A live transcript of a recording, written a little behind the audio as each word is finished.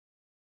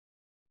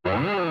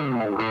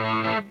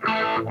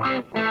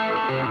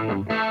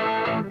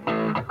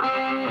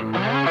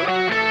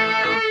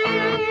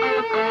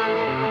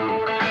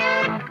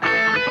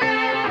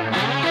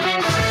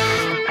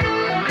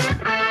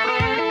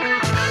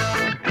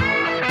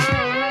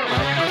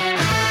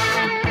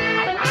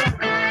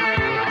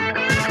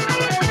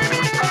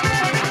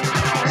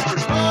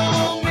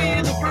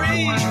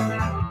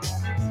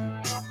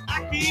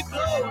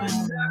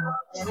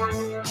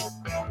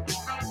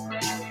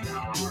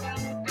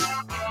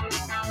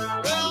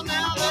Well,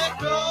 now let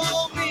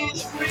go me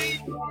the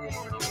breeze.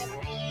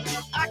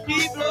 I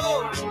keep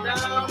blowing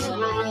down the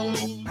road.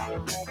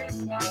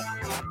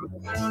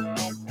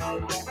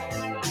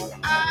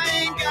 I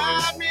ain't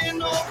got me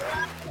no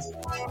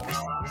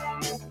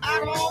I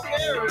don't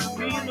carry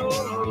me no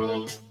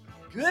load.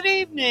 Good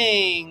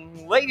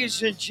evening,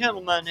 ladies and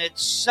gentlemen.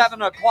 It's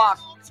 7 o'clock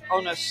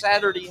on a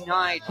Saturday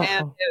night,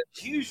 and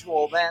as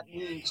usual, that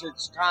means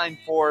it's time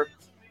for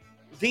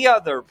the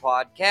other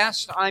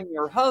podcast. I'm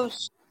your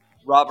host,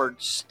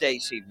 Robert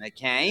Stacy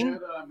McCain.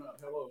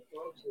 Hello,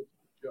 folks. It's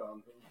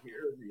John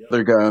here, the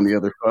other guy on the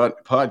other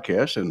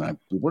podcast, and it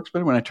works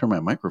better when I turn my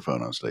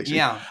microphone on, Stacy.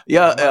 Yeah.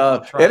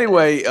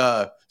 Anyway,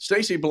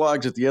 Stacy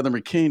blogs at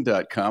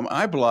theothermccain.com.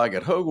 I blog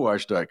at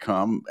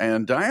hoge.com,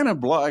 and Dianna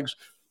blogs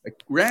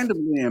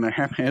randomly in a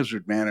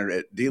haphazard manner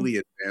at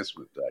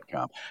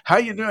deeleyadvancement.com. How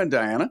you doing,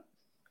 Dianna?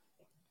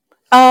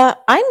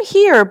 I'm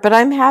here, but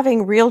I'm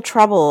having real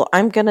trouble.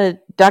 I'm going to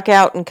duck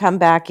out and come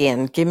back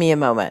in. Give me a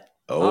moment.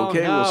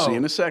 Okay, Oh, no. We'll see you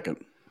in a second.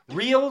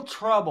 Real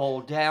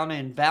trouble down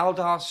in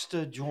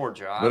Valdosta,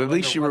 Georgia. But at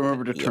least she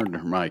remembered to turn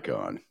her mic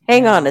on.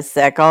 Hang on a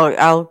sec.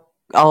 I'll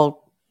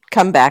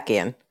come back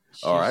in.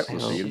 All right, we'll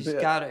see you in a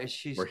bit.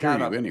 She's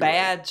got a anyway.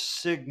 bad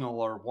signal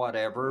or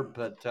whatever.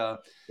 But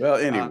well,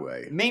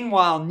 anyway.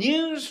 Meanwhile,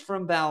 news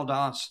from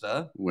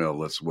Valdosta. Well,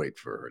 let's wait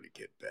for her to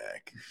get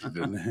back.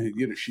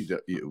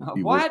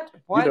 What?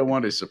 You don't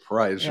want to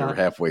surprise her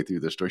halfway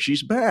through the story.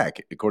 She's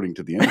back, according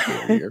to the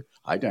info here.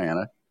 Hi,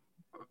 Dianna.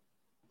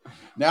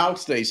 Now,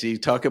 Stacy,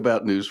 talk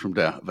about news from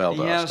Valdosta.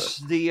 Yes,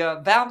 the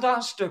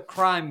Valdosta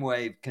crime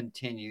wave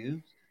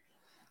continues.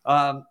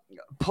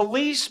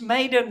 Police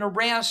made an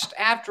arrest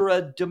after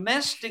a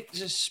domestic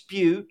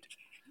dispute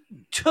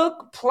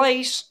took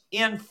place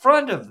in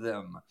front of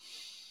them.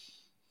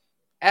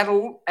 At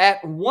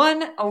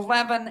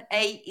 1:11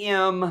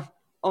 a.m.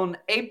 on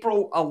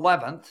April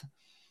 11th,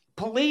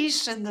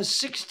 police in the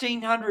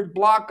 1600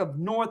 block of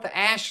North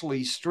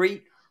Ashley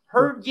Street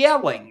heard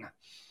yelling.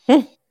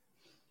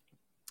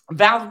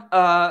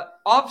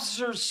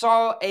 Officers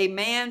saw a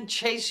man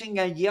chasing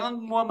a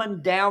young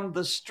woman down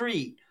the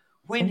street.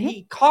 When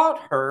he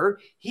caught her,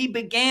 he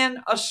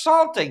began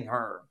assaulting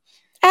her.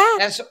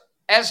 As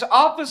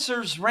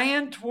officers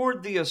ran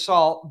toward the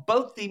assault,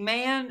 both the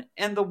man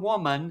and the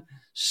woman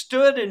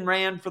stood and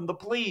ran from the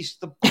police.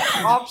 The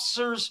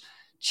officers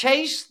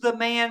chased the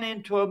man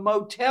into a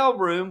motel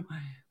room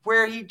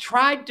where he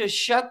tried to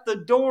shut the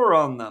door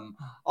on them.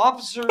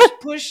 Officers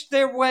pushed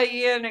their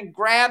way in and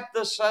grabbed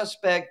the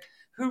suspect,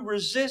 who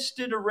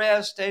resisted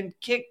arrest and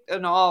kicked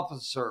an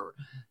officer.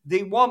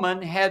 The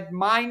woman had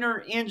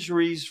minor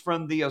injuries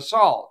from the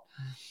assault.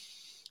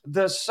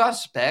 The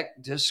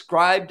suspect,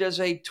 described as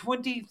a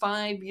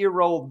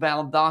 25-year-old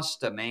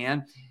Valdosta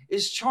man,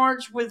 is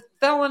charged with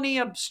felony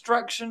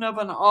obstruction of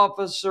an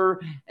officer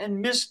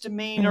and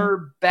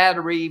misdemeanor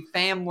battery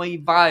family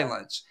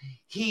violence.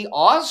 He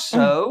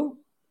also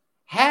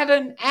had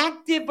an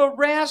active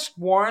arrest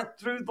warrant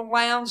through the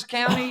Lowndes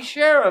County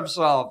Sheriff's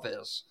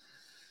Office.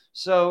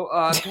 So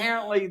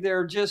apparently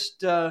they're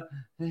just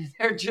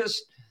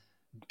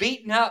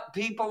beating up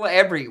people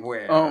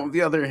everywhere. On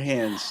the other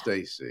hand,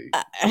 Stacy,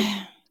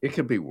 it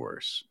could be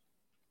worse.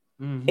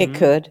 Mm-hmm. It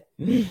could.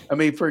 I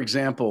mean, for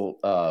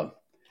example,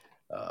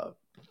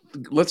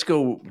 let's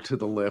go to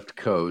the left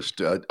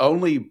coast,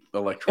 only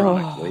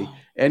electronically,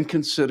 and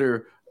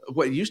consider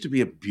what used to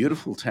be a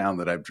beautiful town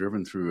that I've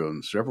driven through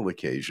on several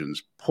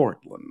occasions,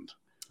 Portland.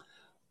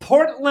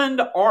 Portland,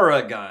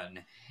 Oregon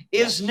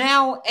is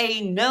now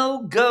a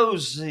no-go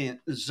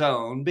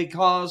zone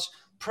because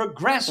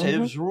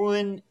progressives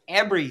ruin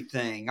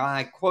everything.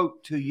 I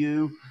quote to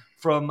you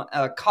from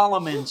a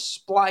column in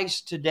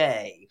Splice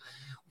Today.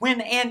 When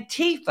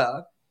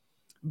Antifa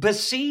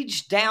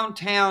besieged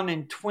downtown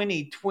in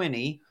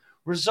 2020,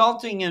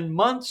 resulting in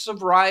months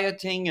of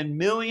rioting and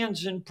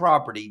millions in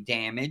property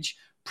damage,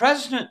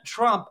 President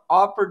Trump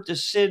offered to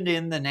send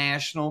in the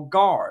National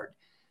Guard.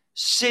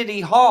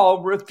 City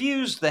Hall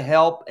refused the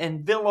help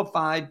and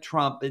vilified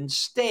Trump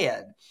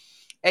instead.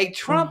 A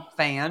Trump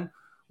fan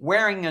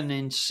wearing an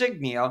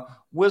insignia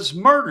was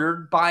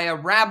murdered by a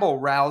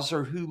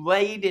rabble-rouser who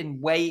laid in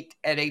wait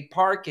at a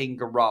parking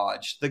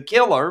garage. The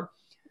killer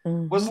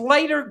was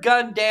later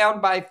gunned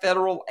down by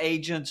federal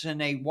agents in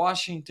a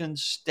Washington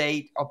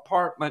state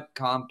apartment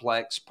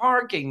complex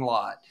parking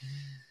lot.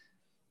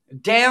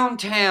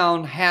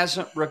 Downtown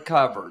hasn't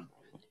recovered.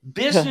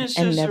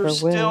 Businesses are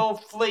still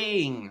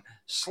fleeing.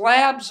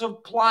 Slabs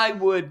of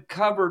plywood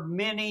covered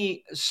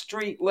many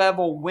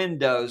street-level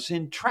windows.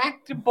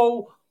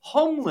 Intractable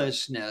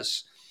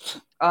homelessness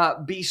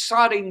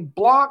besotting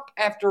block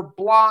after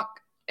block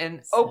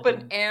and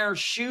open-air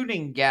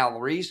shooting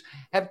galleries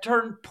have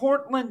turned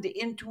Portland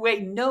into a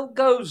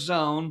no-go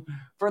zone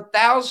for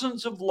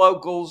thousands of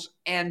locals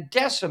and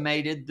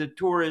decimated the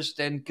tourist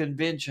and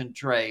convention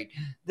trade.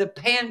 The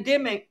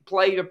pandemic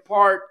played a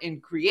part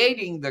in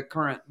creating the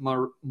current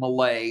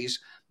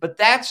malaise, but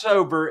that's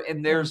over,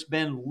 and there's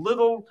been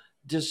little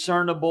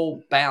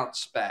discernible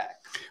bounce back.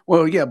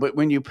 Well, yeah, but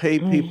when you pay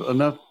people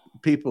enough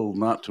people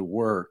not to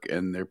work,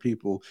 and they're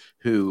people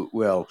who,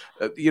 well,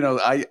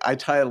 I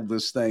titled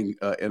this thing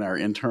in our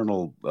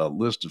internal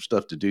list of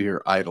stuff to do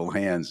here, idle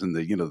hands, and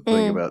the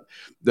thing about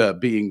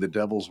being the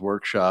devil's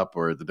workshop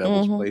or the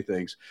devil's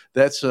playthings.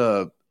 That's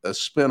a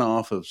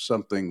spin-off of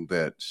something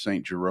that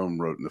St. Jerome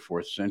wrote in the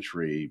 4th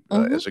century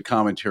as a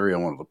commentary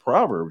on one of the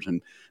Proverbs.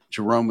 And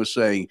Jerome was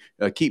saying,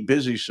 keep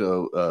busy,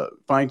 so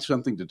find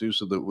something to do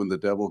so that when the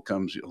devil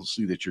comes, you'll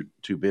see that you're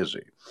too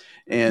busy.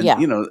 And,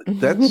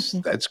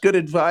 that's good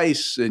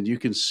advice. And you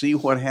can see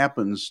what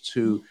happens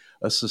to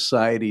a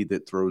society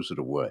that throws it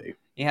away.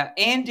 Yeah,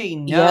 Andy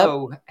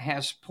No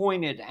has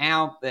pointed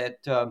out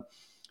that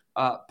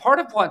part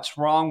of what's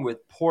wrong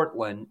with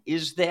Portland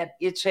is that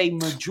it's a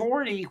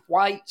majority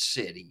white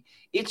city.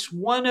 It's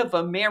one of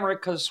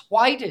America's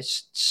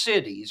whitest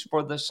cities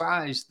for the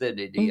size that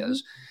it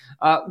is,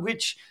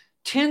 which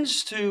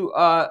tends to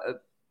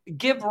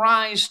give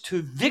rise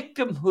to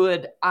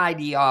victimhood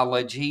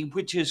ideology,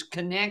 which is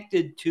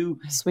connected to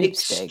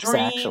sweepstakes,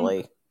 extreme...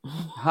 actually.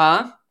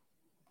 Huh?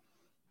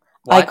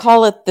 What? I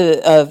call it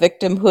the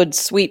victimhood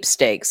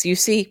sweepstakes. You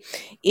see,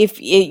 if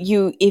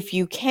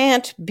you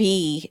can't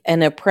be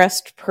an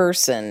oppressed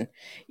person,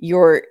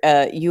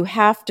 you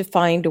have to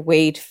find a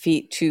way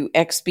to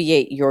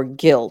expiate your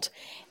guilt,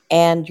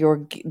 and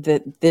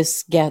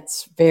this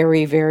gets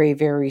very, very,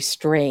 very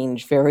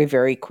strange very,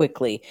 very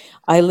quickly.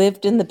 I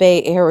lived in the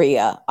Bay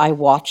Area. I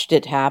watched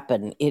it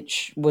happen. It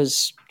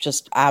was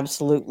just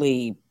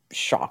absolutely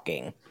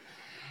shocking.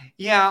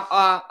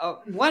 Yeah,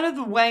 one of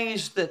the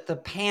ways that the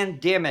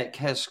pandemic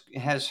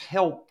has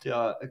helped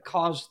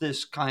cause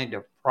this kind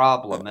of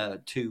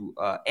problem to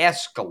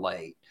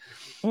escalate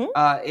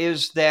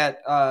is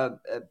that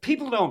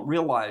people don't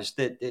realize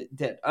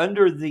that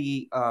under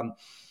the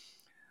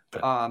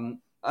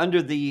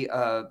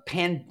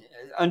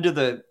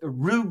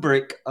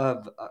rubric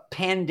of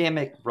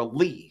pandemic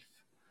relief,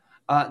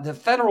 the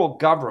federal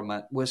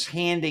government was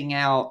handing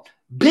out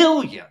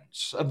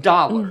billions of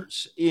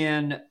dollars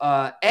in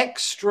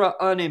extra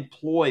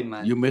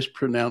unemployment. You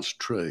mispronounced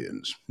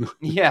trillions.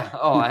 Yeah.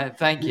 Oh,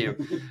 thank you.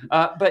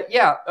 But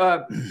yeah,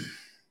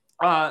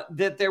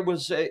 that there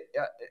was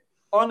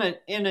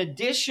in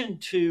addition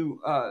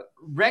to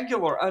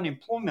regular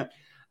unemployment,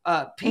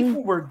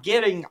 people were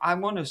getting, I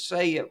want to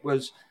say it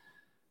was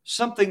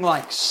something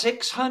like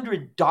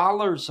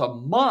 $600 a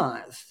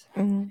month.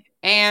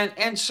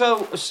 And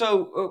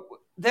so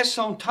that's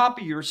on top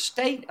of your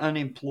state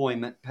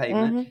unemployment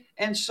payment.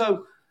 And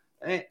so,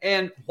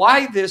 and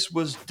why this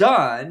was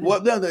done.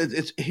 Well, no,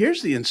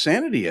 here's the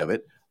insanity of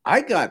it. I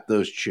got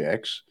those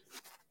checks,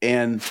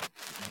 and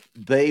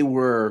they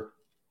were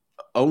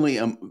only,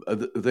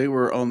 they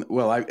were on,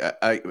 well,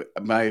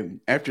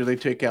 after they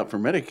take out for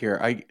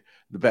Medicare,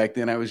 back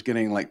then I was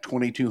getting like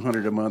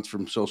 $2,200 a month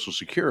from Social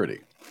Security.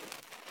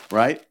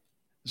 Right.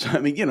 So, I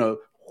mean,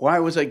 why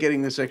was I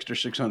getting this extra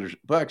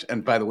 $600?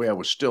 And by the way, I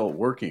was still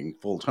working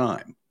full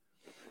time.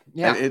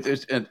 Yeah.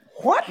 And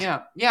what?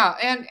 Yeah. Yeah.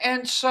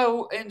 And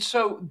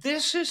so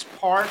this is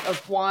part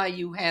of why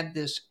you had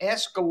this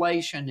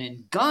escalation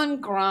in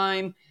gun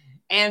crime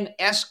and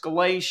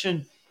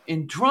escalation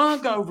in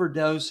drug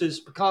overdoses,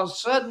 because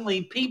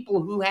suddenly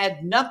people who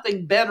had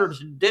nothing better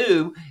to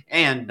do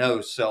and no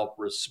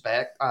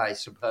self-respect, I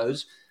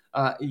suppose,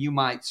 you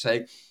might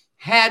say,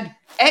 had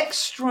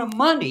extra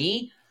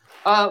money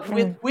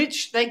with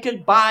which they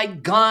could buy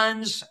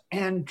guns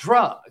and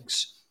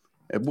drugs.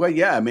 Well,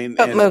 yeah, I mean,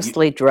 but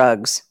mostly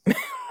drugs.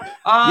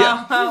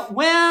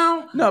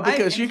 Well, no,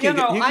 because you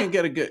can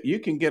get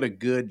a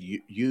good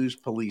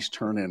used police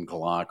turn-in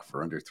Glock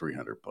for under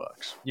 $300.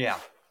 Yeah,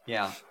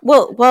 yeah.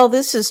 Well,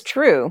 this is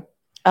true.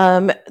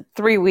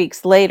 3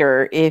 weeks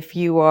later, if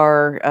you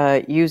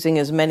are using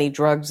as many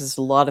drugs as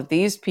a lot of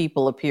these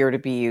people appear to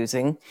be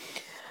using,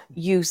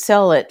 you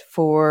sell it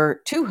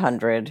for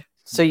 $200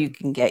 so you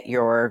can get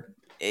your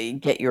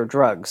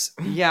drugs.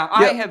 Yeah,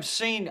 I have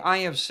seen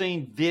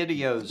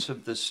videos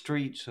of the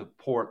streets of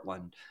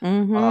Portland,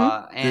 and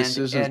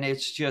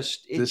it's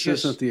just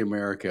isn't the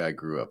America I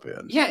grew up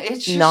in. Yeah,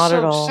 it's just not so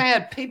at all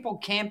sad. People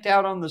camped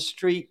out on the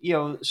street,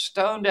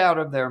 stoned out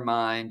of their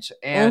minds,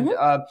 and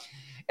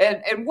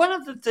one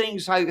of the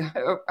things I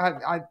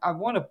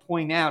want to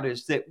point out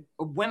is that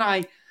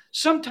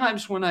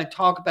sometimes when I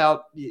talk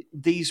about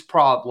these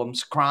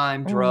problems,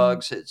 crime,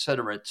 drugs, et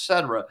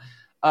cetera,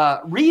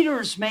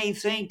 readers may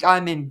think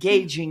I'm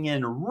engaging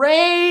in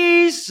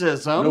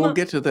racism. We'll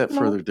get to that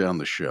further down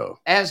the show.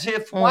 As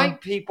if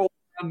white people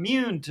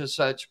immune to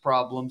such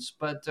problems,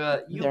 but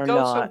you They're go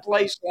not.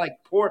 someplace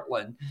like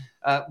Portland,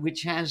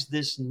 which has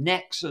this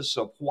nexus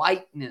of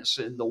whiteness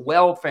and the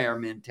welfare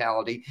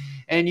mentality,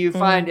 and you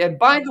find, and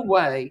by the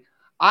way,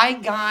 I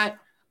got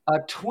a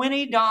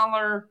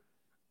 $20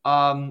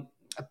 um,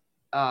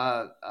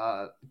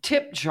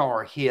 tip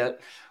jar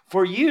hit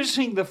for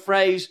using the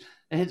phrase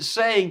and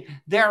saying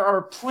there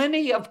are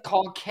plenty of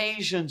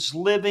Caucasians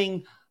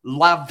living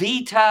La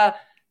Vita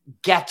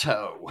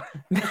Ghetto.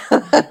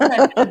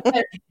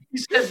 He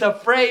said the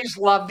phrase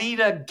 "La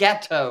Vida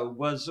Ghetto"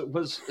 was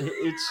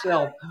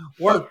itself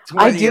worth $20.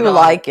 I do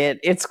like it.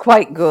 It's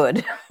quite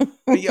good.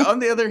 But yeah, on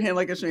the other hand,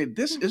 like I say,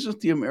 this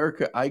isn't the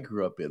America I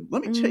grew up in.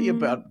 Let me tell you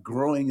about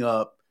growing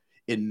up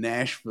in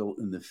Nashville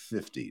in the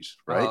 50s,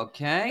 right?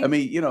 Okay. I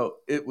mean,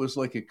 it was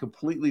like a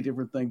completely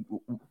different thing.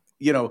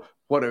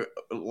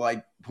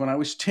 Like when I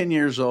was 10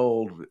 years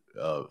old,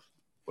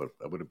 what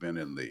I would have been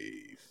in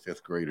the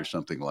 5th grade or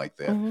something like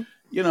that.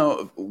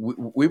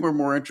 We were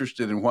more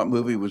interested in what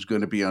movie was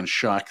going to be on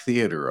Shock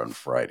Theater on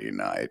Friday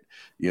night,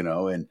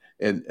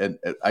 and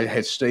I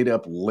had stayed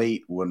up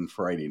late one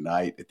Friday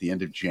night at the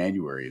end of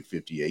January in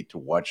 58 to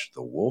watch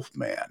The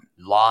Wolfman.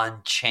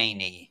 Lon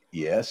Chaney.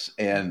 Yes,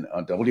 and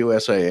on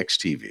WSIX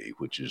TV,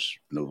 which is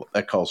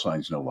that call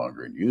sign's no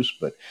longer in use.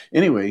 But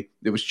anyway,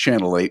 it was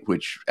Channel 8,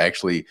 which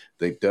actually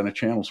they've done a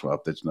channel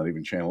swap that's not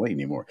even Channel 8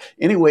 anymore.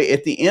 Anyway,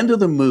 at the end of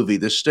the movie,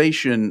 the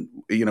station,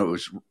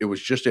 it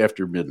was just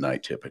after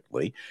midnight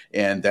typically,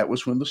 and that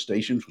was when the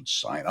stations would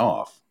sign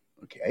off.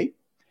 Okay.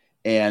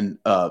 And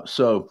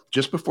so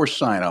just before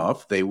sign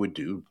off, they would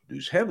do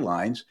news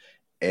headlines,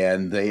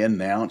 and they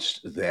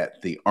announced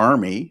that the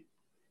Army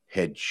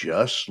had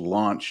just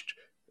launched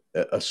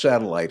a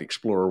satellite,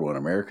 Explorer 1,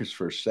 America's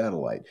first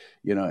satellite,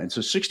 and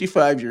so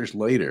 65 years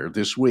later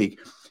this week,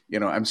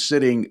 I'm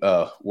sitting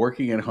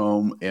working at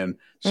home and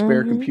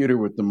spare computer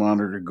with the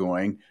monitor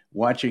going,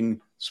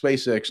 watching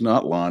SpaceX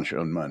not launch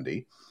on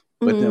Monday,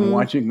 but then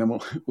watching them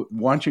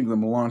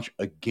launch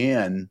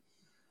again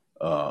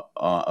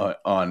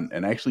on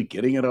and actually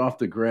getting it off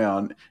the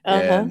ground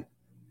and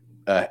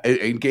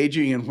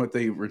engaging in what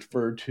they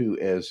refer to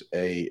as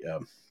a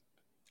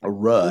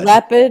RUD.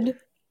 Rapid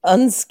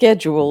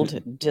unscheduled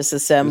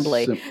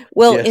disassembly.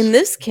 Well, yes. In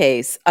this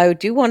case, I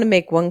do want to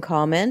make one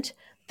comment.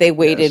 They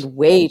waited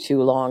way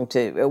too long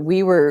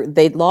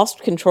they'd lost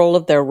control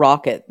of their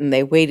rocket and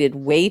they waited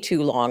way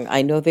too long.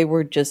 I know they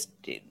were just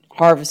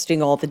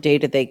harvesting all the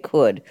data they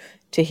could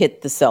to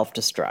hit the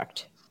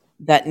self-destruct.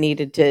 That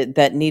needed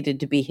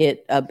to be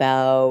hit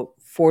about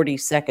 40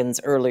 seconds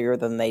earlier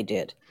than they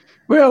did.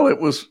 Well, it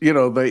was,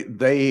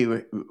 they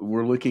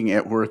were looking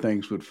at where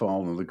things would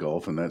fall in the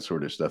Gulf and that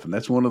sort of stuff. And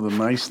that's one of the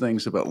nice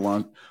things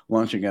about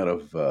launching out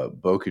of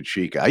Boca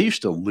Chica. I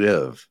used to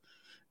live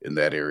in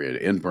that area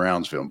in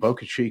Brownsville.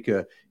 Boca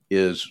Chica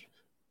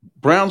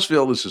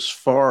Brownsville is as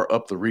far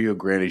up the Rio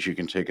Grande as you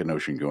can take an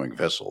ocean-going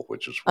vessel,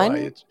 which is why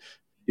it's,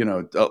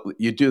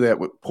 you do that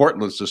with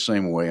Portland's the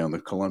same way on the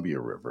Columbia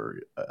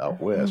River out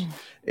west.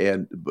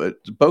 But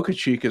Boca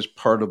Chica is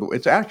part of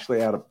it's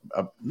actually out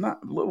of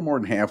not a little more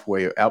than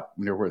halfway out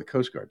near where the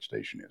Coast Guard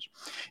station is.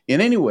 And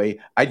anyway,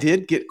 I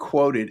did get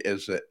quoted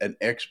as an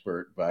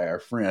expert by our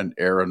friend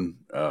Aaron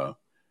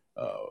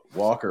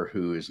Walker,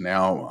 who is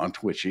now on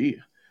Twitchy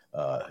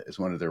as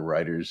one of their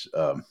writers.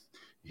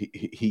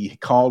 He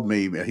called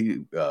me.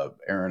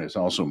 Aaron is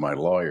also my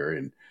lawyer,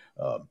 and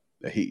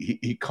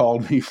he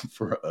called me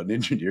for an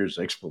engineer's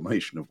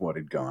explanation of what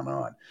had gone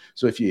on.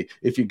 So if you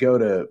go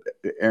to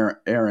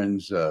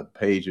Aaron's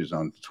pages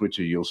on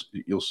Twitter,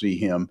 you'll see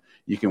him.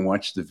 You can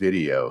watch the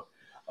video.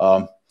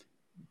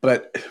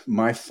 But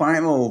my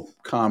final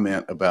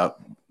comment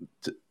about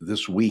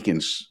this week in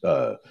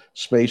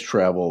space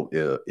travel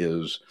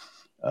is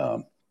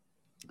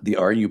the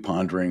 "Are you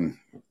pondering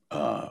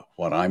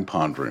what I'm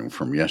pondering"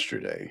 from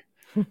yesterday?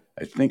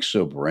 I think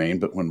so, Brain.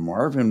 But when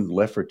Marvin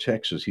left for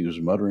Texas, he was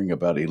muttering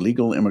about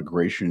illegal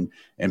immigration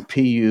and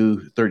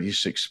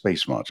PU-36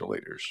 space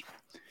modulators.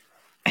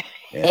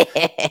 Yeah.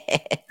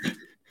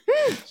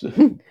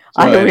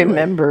 I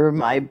remember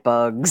my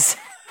bugs.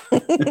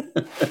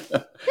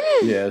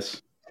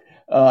 Yes.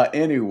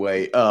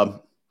 Anyway,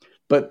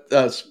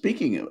 but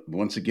speaking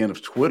once again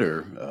of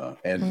Twitter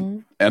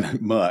and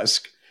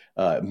Musk,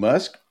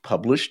 Musk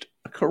published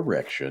a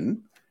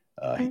correction.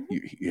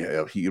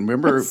 You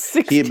remember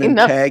he had been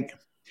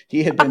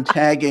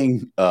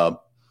tagging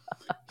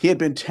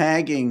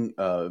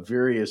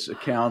various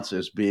accounts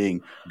as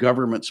being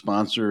government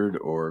sponsored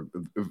or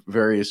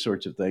various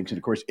sorts of things, and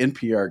of course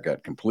NPR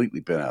got completely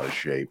bent out of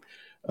shape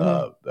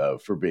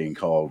for being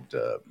called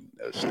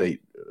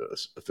state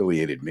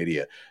affiliated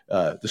media.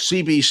 The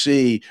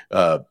CBC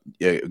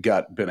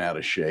got bent out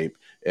of shape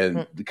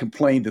and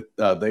complained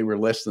that they were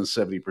less than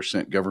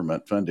 70%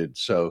 government funded.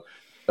 So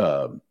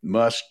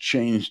Musk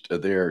changed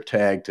their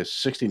tag to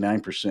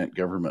 69%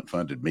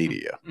 government-funded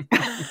media.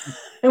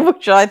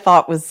 Which I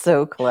thought was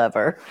so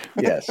clever.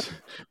 Yes.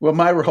 Well,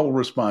 my whole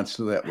response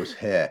to that was,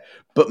 "Heh."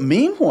 But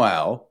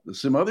meanwhile,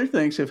 some other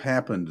things have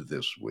happened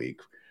this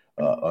week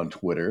on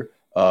Twitter.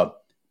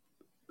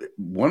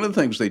 one of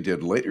the things they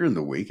did later in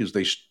the week is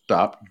they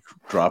stopped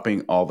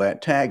dropping all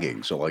that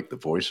tagging. So, like the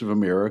Voice of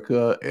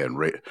America and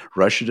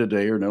Russia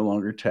Today are no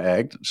longer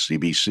tagged.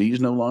 CBC is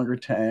no longer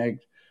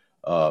tagged.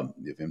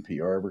 If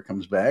NPR ever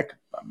comes back,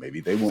 maybe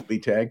they won't be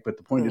tagged. But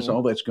the point is,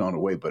 all that's gone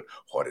away. But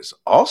what has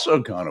also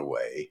gone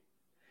away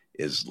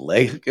is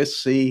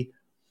legacy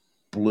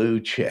blue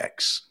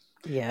checks.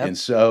 Yeah. And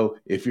so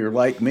if you're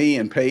like me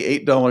and pay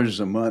 $8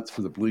 a month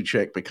for the blue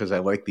check because I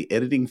like the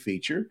editing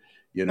feature,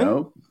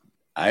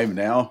 I'm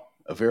now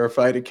a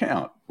verified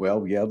account.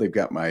 Well, yeah, they've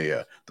got my,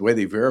 the way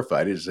they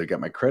verified it is they got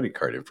my credit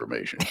card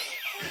information.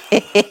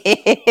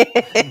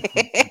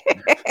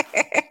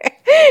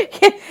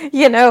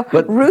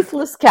 But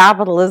ruthless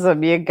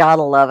capitalism, you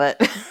gotta love it.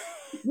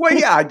 Well,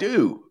 yeah, I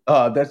do.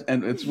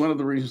 And it's one of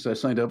the reasons I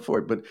signed up for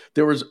it. But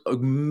there was a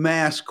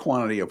mass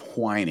quantity of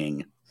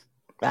whining.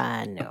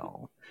 I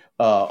know.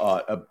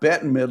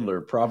 Bette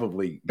Midler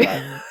probably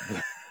got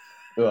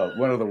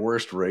one of the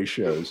worst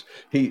ratios.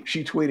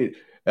 She tweeted,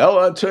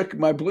 "Ella took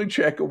my blue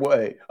check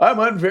away. I'm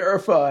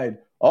unverified.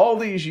 All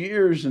these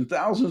years and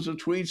thousands of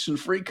tweets and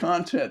free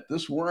content.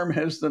 This worm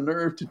has the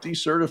nerve to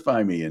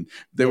decertify me." And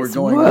they were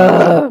going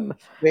on.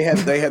 They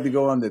had to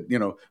go on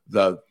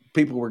the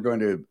people were going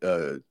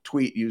to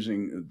tweet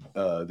using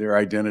their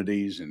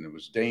identities, and it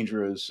was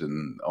dangerous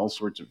and all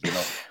sorts of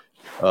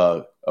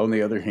on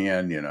the other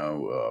hand,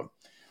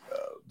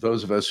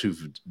 those of us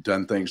who've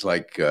done things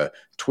like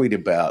tweet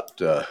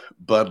about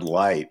Bud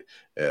Light,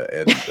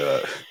 and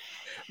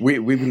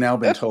we've now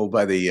been told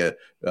by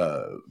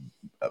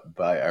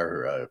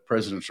our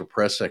presidential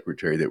press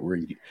secretary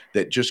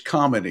that just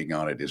commenting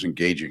on it is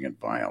engaging in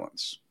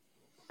violence.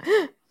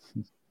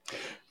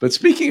 But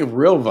speaking of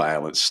real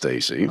violence,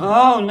 Stacy.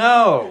 Oh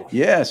no!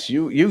 Yes,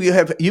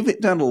 you've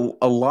done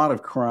a lot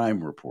of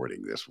crime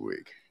reporting this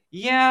week.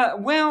 Yeah,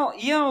 well,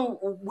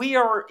 we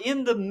are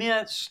in the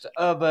midst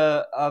of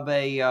a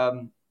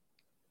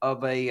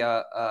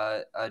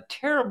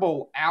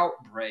terrible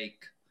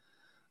outbreak,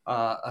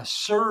 a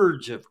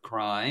surge of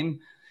crime,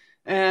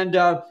 and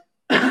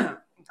I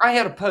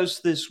had a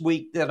post this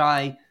week that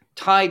I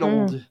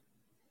titled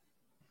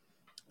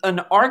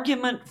 "An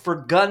Argument for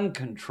Gun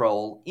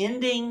Control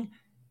Ending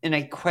in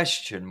a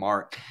Question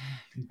Mark."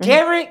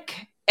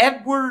 Derek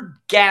Edward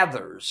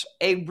Gathers,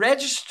 a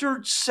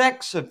registered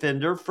sex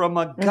offender from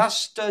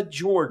Augusta,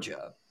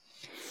 Georgia.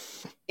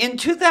 In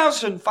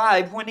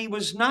 2005, when he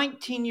was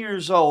 19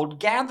 years old,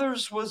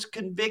 Gathers was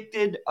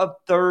convicted of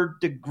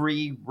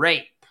third-degree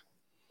rape.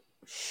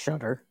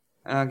 Shudder.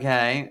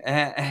 Okay,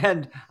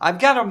 and I've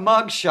got a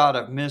mugshot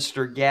of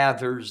Mr.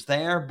 Gathers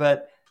there,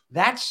 but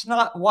that's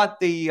not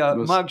what the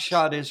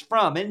mugshot is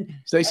from. And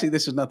Stacey,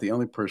 this is not the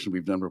only person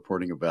we've done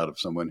reporting about of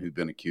someone who'd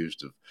been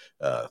accused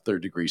of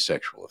third-degree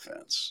sexual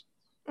offense.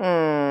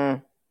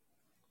 Okay.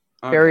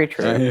 Very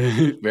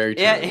true. Very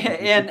true.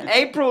 In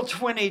April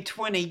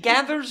 2020,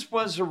 Gathers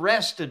was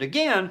arrested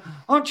again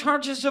on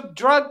charges of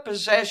drug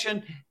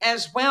possession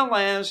as well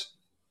as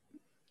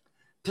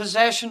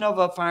possession of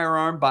a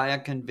firearm by a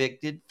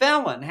convicted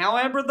felon.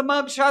 However, the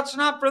mugshot's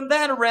not from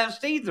that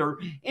arrest either.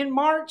 In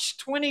March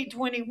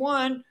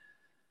 2021,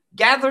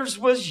 Gathers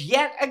was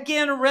yet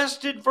again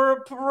arrested for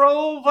a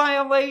parole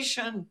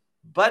violation.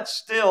 But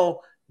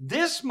still,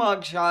 this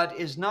mugshot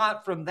is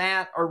not from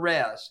that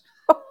arrest.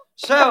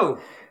 So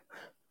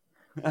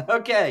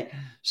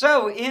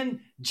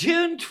in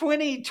June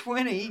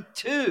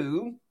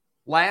 2022,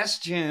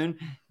 last June,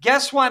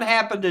 guess what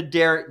happened to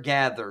Derek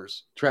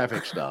Gathers?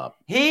 Traffic stop.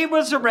 He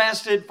was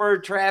arrested for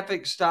a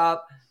traffic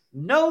stop,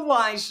 no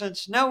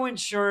license, no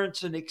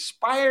insurance, an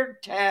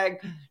expired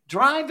tag,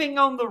 driving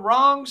on the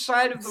wrong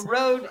side of the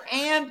road,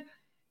 and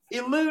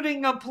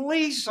eluding a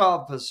police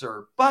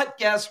officer. But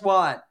guess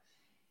what?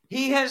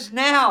 He has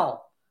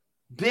now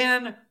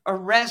been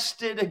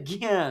arrested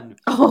again.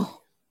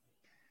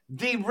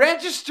 The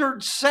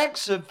registered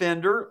sex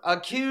offender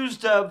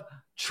accused of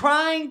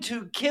trying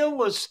to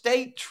kill a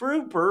state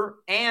trooper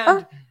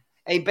and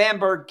a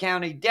Bamberg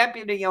County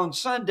deputy on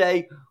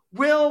Sunday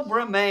will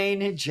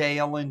remain in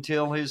jail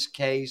until his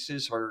case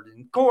is heard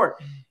in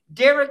court.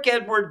 Derek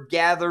Edward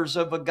Gathers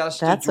of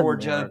Augusta,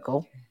 Georgia,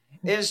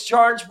 is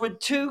charged with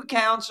 2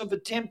 counts of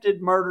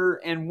attempted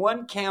murder and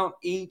 1 count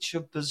each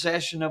of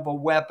possession of a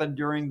weapon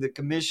during the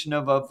commission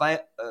of a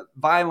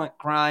violent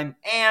crime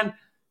and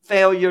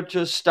failure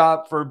to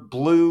stop for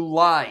blue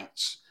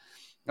lights.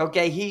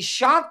 Okay, he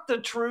shot the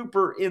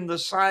trooper in the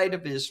side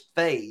of his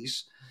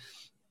face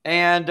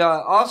and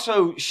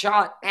also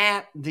shot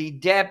at the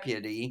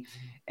deputy.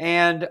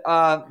 And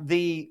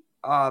the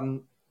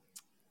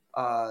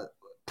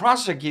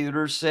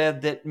prosecutor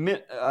said that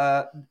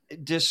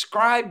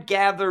described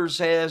Gathers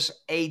as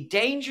a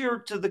danger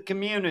to the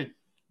community.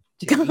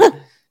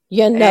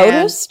 You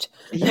noticed?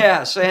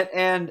 Yes,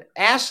 and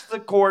asked the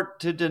court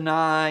to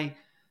deny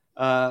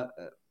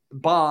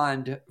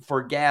bond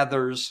for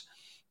Gathers,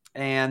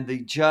 and the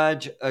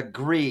judge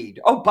agreed.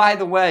 Oh, by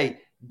the way,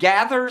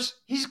 Gathers,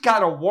 he's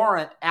got a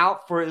warrant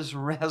out for his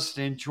arrest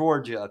in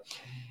Georgia.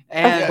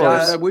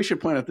 And we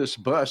should point out this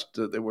bust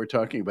that we're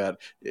talking about.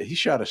 He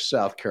shot a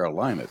South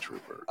Carolina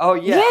trooper. Oh,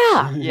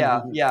 yes.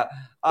 Yeah.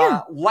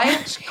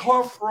 Lance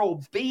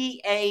Corporal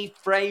B.A.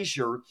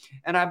 Frazier,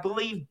 and I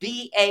believe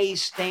B.A.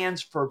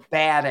 stands for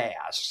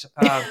badass.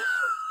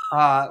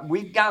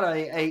 We've got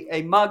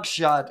a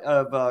mugshot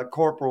of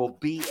Corporal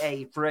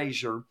B.A.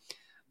 Frazier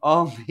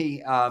on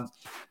the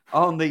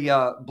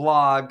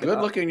blog.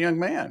 Good-looking young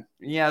man.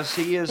 Yes,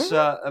 he is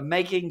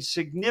making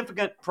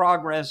significant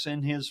progress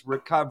in his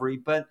recovery.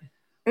 But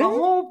the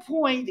whole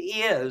point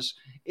is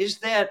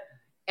that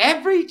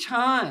every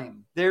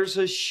time there's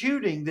a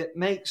shooting that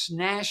makes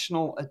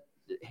national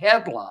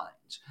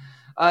headlines,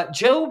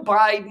 Joe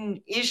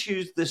Biden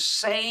issues the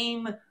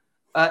same,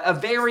 a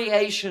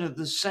variation of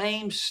the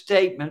same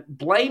statement,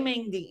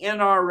 blaming the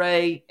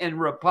NRA and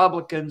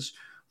Republicans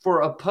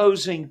for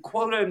opposing,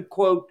 quote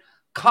unquote,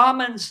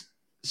 common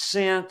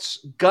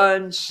sense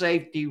gun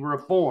safety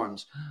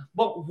reforms.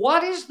 But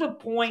what is the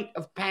point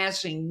of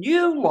passing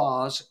new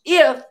laws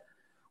if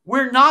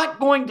we're not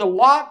going to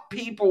lock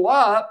people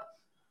up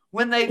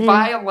when they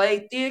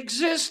violate the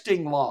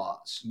existing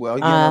laws? Well,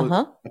 you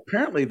know,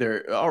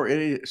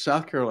 apparently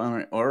South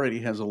Carolina already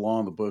has a law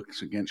in the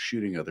books against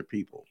shooting other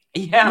people.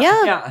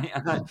 Yeah.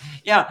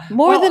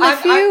 More than a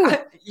few.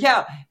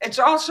 There's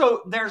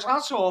also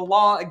a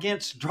law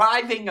against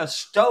driving a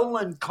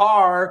stolen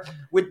car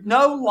with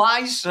no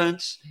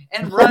license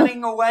and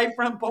running away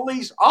from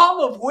police,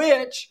 all of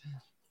which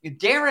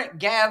Derek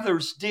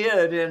Gathers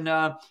did. And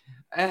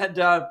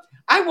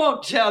I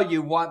won't tell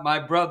you what my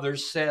brother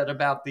said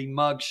about the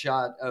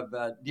mugshot of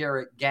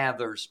Derek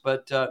Gathers,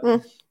 but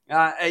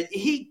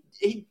he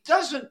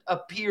doesn't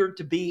appear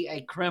to be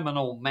a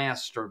criminal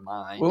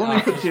mastermind. Well,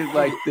 let me put it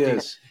like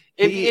this: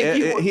 he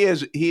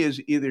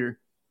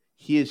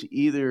is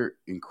either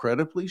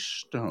incredibly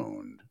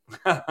stoned,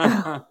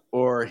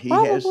 or he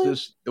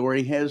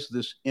has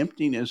this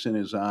emptiness in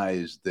his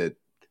eyes that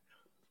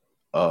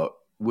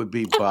would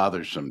be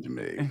bothersome to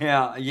me.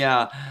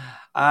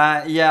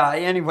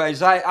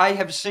 Anyways, I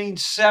have seen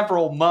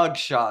several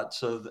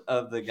mugshots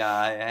of the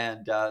guy,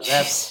 and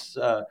that's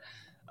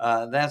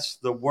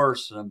the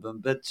worst of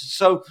them. But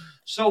so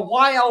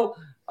while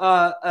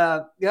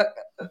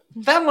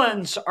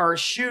felons are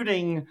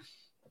shooting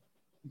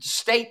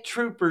state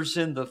troopers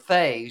in the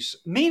face,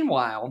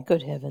 meanwhile,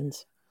 good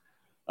heavens,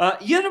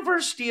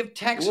 University of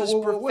Texas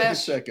professor. Wait a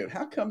second.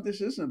 How come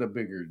this isn't a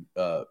bigger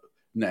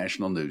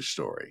national news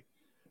story?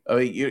 I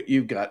mean,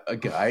 you've got a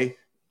guy.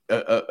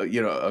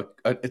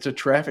 It's a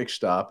traffic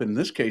stop. In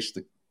this case,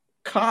 the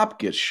cop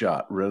gets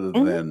shot rather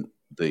than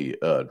the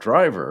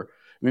driver.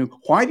 I mean,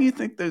 why do you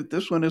think that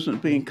this one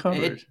isn't being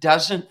covered? It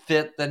doesn't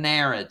fit the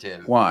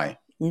narrative. Why?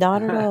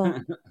 Not at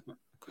all.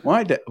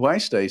 Why,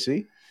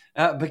 Stacy?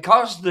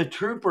 Because the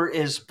trooper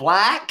is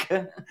black.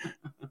 He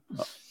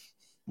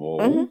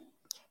looks.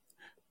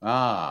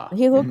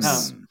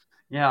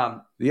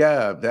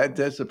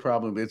 That's the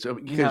problem. It's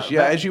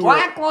because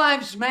Black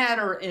Lives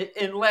Matter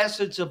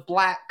unless it's a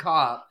black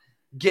cop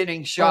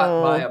getting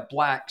shot by a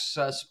black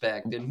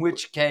suspect, in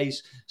which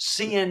case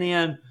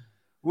CNN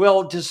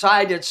will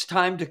decide it's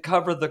time to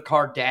cover the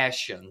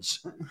Kardashians.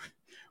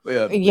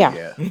 Well,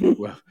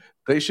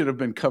 they should have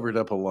been covered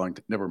up a long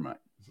time. Never mind.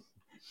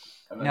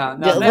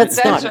 No, that's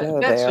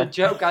a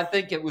joke. I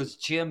think it was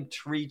Jim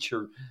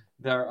Treacher.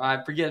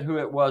 I forget who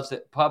it was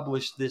that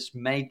published this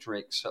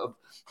matrix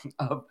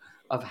of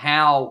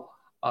how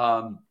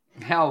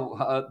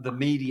the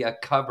media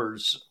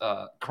covers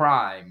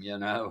crime. You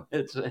know,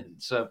 it's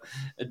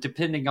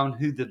depending on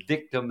who the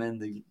victim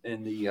and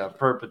the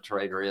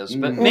perpetrator is.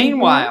 But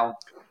meanwhile,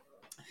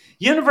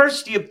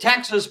 University of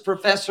Texas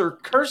professor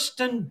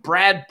Kirsten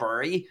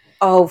Bradbury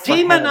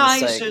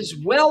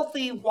demonizes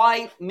wealthy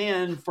white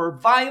men for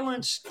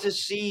violence,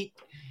 deceit,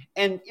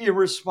 and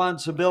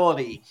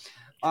irresponsibility.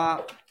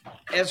 I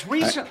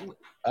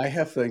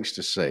have things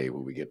to say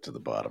when we get to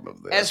the bottom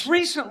of this. As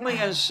recently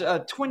as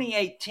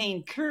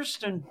 2018,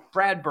 Kirsten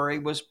Bradbury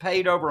was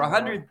paid over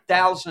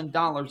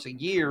 $100,000 a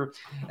year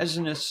as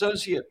an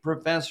associate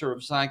professor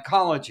of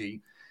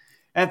psychology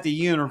at the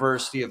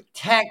University of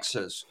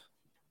Texas.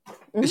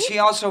 She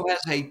also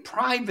has a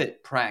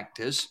private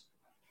practice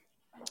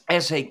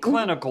as a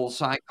clinical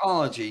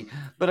psychology,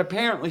 but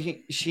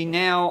apparently she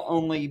now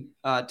only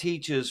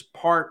teaches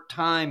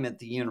part-time at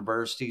the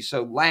university.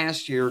 So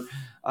last year,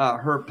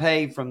 her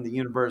pay from the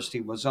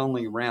university was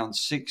only around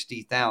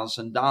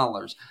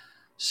 $60,000.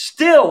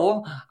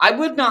 Still, I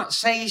would not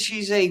say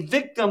she's a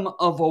victim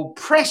of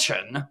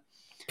oppression,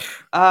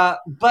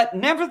 but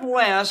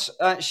nevertheless,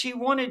 she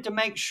wanted to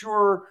make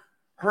sure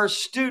her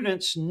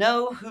students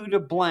know who to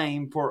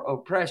blame for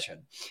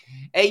oppression.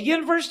 A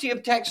University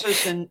of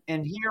Texas, and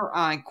here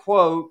I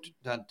quote,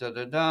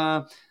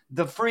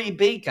 the Free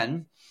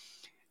Beacon,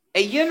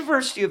 a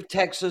University of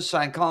Texas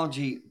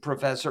psychology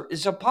professor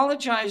is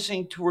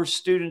apologizing to her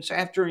students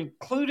after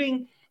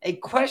including a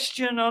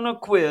question on a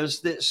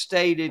quiz that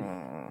stated,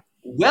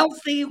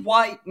 wealthy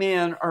white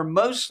men are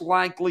most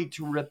likely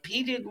to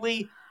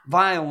repeatedly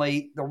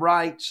violate the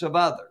rights of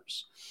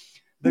others.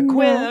 The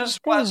quiz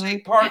was a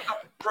part of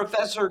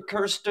Professor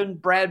Kirsten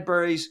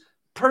Bradbury's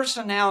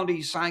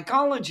personality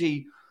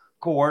psychology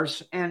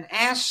course and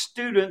asked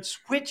students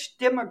which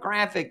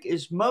demographic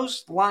is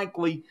most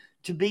likely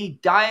to be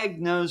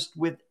diagnosed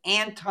with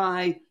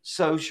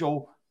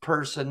antisocial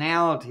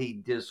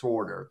personality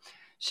disorder.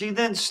 She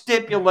then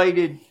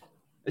stipulated,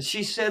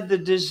 she said the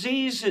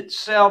disease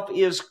itself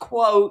is,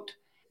 quote,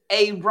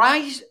 a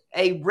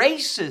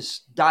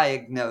racist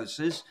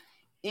diagnosis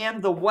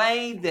in the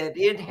way that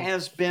it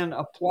has been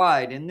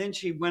applied. And then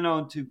she went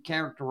on to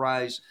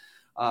characterize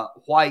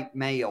white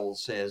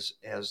males as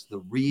the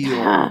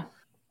real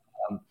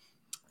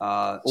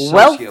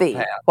wealthy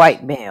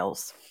white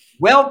males.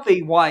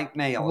 Wealthy white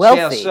males.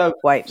 Wealthy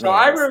white males. So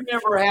I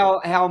remember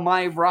how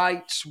my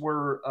rights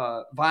were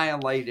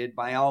violated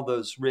by all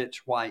those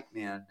rich white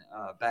men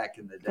back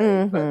in the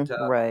day.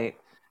 Right.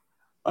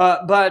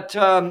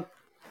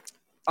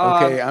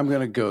 Okay, I'm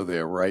going to go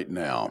there right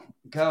now.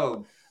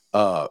 Go.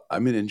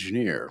 I'm an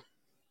engineer.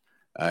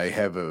 I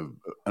have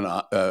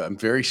I'm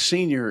very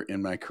senior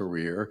in my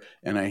career,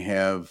 and I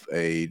have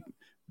a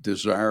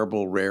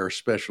desirable rare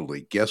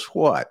specialty. Guess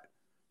what?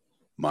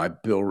 My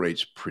bill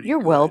rate's pretty You're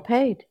good. Well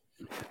paid.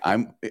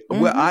 Well,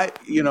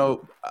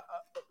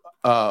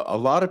 a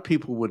lot of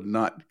people would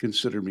not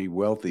consider me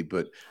wealthy,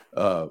 but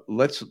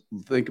let's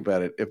think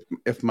about it.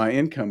 If my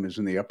income is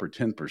in the upper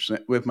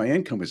 10%, if my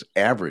income is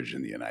average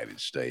in the United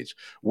States,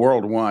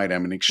 worldwide,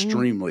 I'm an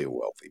extremely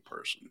wealthy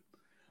person.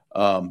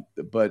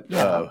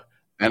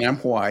 And I'm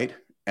white,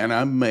 and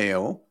I'm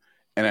male,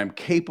 and I'm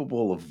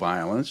capable of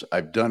violence.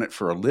 I've done it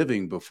for a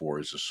living before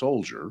as a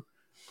soldier,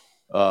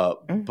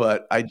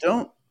 but I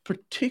don't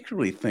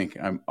particularly think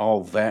I'm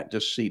all that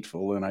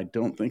deceitful, and I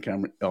don't think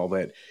I'm all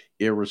that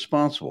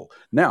irresponsible.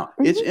 Now,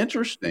 it's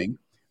interesting.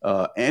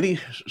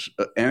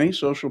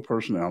 Antisocial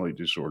personality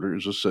disorder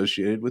is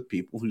associated with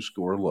people who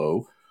score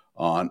low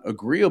on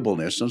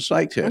agreeableness and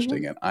psych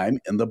testing, and I'm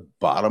in the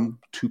bottom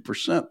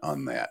 2%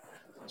 on that.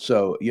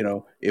 So,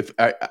 if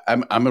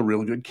I'm a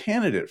really good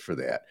candidate for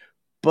that,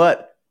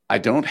 but I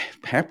don't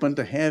happen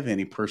to have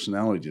any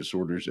personality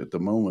disorders at the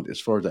moment. As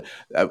far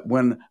as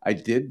when I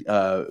did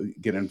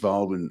get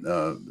involved in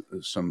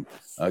some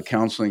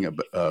counseling for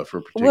a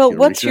particular Well,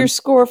 what's reason, your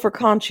score for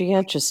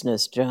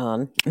conscientiousness,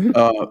 John?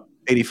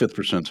 85th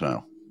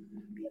percentile.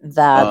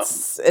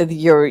 That's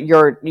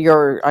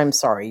you're. I'm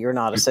sorry, you're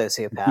not a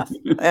sociopath.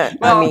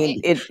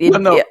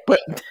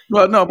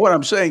 What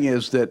I'm saying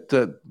is that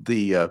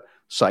the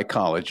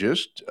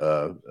psychologist,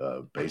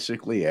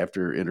 basically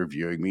after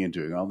interviewing me and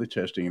doing all the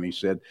testing, and he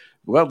said,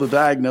 well, the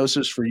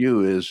diagnosis for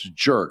you is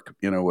jerk,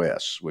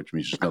 NOS, which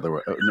means it's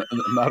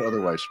not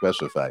otherwise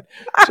specified.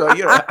 So,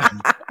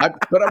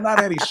 but I'm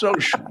not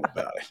antisocial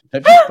about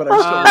it, but I'm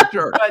still a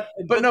jerk.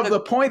 But no, the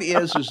point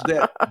is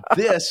that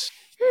this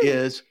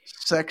is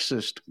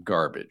sexist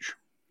garbage.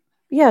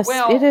 Yes,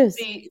 it is.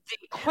 The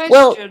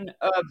question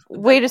of...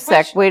 Wait a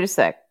sec.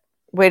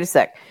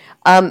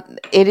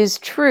 It is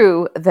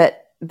true that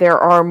there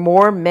are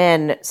more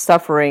men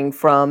suffering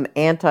from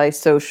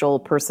antisocial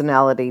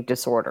personality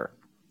disorder.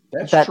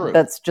 That's true.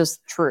 That's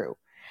just true.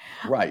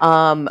 Right.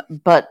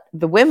 But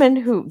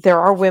there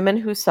are women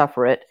who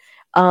suffer it.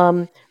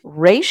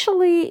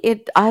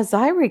 Racially, as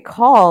I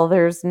recall,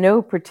 there's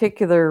no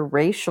particular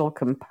racial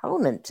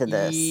component to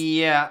this.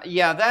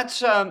 Yeah.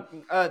 That's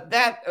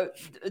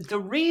the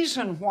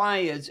reason why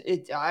is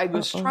it. I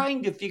was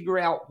trying to figure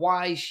out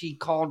why she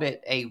called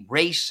it a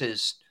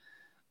racist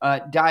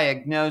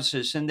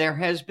diagnosis, and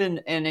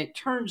it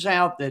turns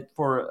out that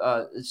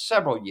for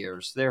several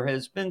years there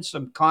has been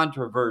some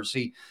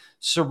controversy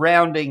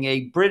surrounding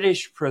a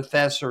British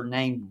professor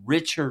named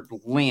Richard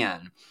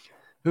Lynn,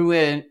 who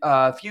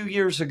a few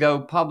years ago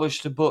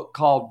published a book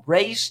called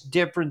Race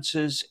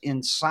Differences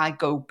in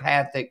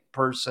Psychopathic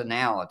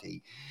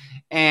Personality.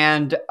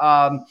 And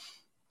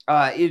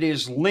it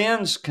is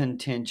Lynn's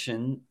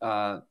contention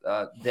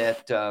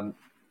that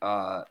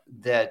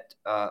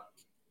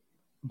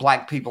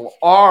Black people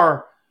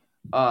are,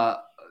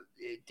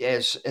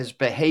 as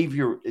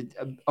behavior,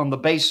 on the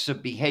basis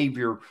of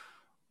behavior,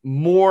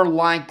 more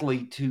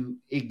likely to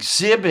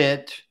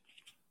exhibit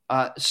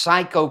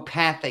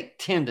psychopathic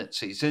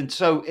tendencies. And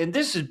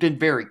this has been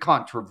very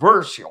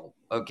controversial,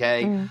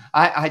 okay?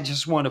 I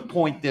just want to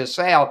point this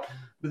out.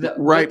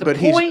 The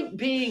point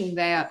being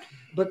that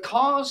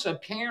because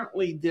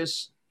apparently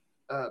this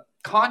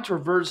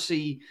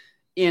controversy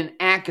in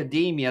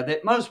academia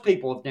that most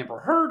people have never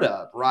heard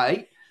of,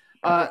 right?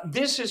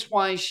 This is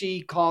why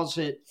she calls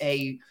it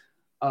a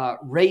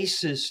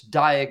racist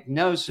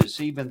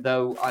diagnosis, even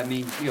though,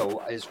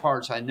 as far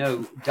as I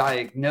know,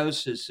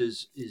 diagnosis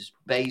is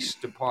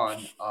based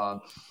upon,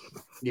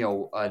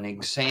 an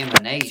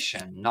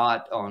examination,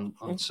 not on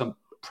some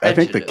prejudice. I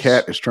think the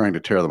cat is trying to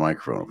tear the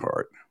microphone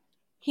apart.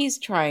 He's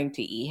trying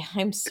to eat.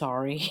 I'm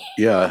sorry.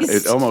 Yeah,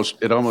 it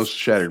almost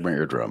shattered my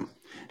eardrum.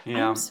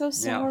 Yeah. I'm so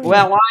sorry.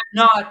 Well, I'm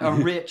not a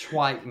rich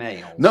white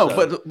male. No,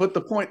 so. but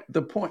the point.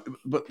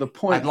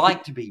 I'd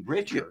like to be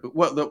richer.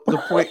 Well, the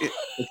point.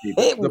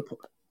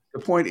 The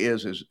point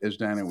is, as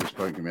Dianna was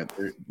talking about,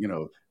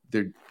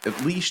 they're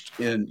at least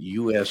in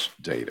U.S.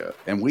 data,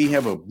 and we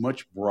have a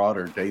much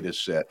broader data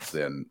set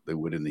than they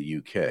would in the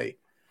U.K.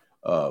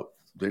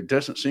 There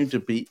doesn't seem to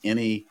be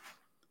any.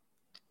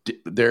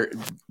 There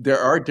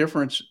are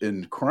difference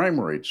in crime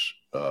rates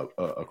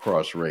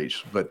across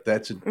race, but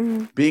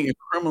being a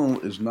criminal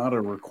is not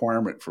a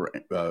requirement for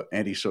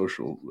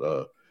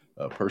antisocial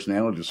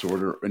personality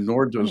disorder, and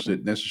nor does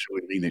it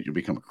necessarily mean that you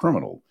become a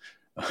criminal.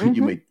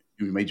 You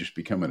may just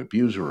become an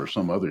abuser or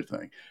some other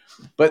thing.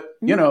 But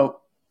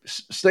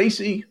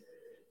Stacy,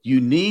 you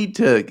need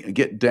to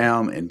get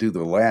down and do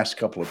the last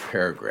couple of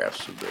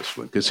paragraphs of this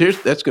one, because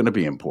that's going to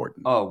be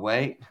important. Oh,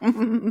 wait.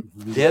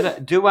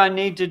 Do I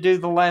need to do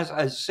the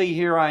last? See,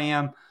 here I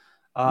am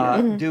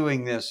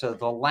doing this.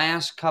 The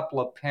last couple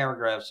of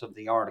paragraphs of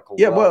the article.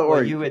 Yeah,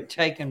 well, you had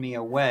taken me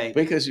away.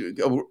 Because,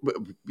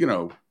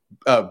 denounced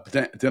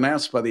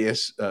by the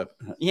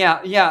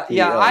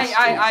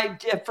I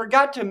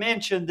forgot to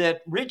mention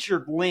that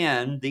Richard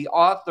Lynn, the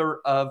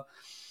author of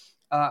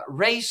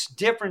Race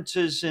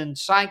Differences in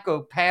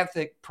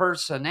Psychopathic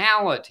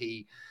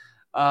Personality,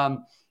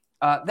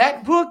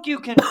 that book you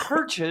can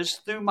purchase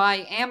through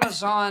my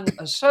Amazon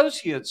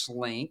Associates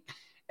link,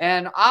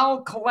 and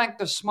I'll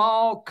collect a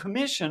small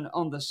commission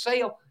on the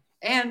sale.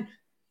 And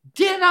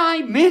did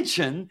I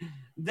mention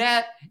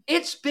that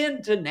it's been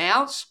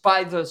denounced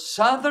by the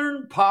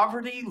Southern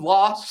Poverty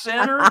Law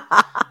Center?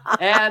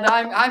 And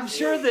I'm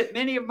sure that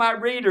many of my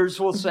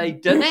readers will say,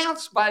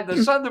 denounced by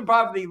the Southern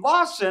Poverty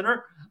Law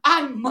Center,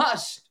 I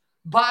must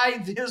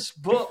buy this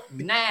book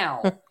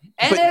now.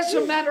 And as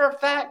a matter of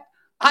fact,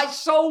 I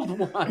sold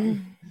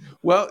one.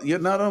 Well,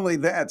 not only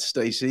that,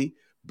 Stacy,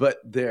 but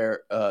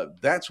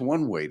that's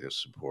one way to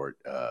support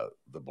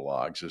the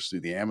blogs is through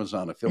the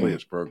Amazon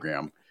Affiliates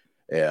Program.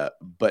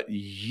 But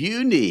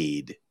you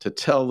need to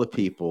tell the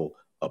people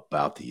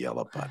about the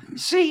yellow button.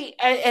 See,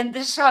 and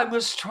this, I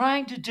was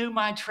trying to do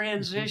my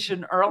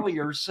transition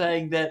earlier,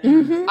 saying that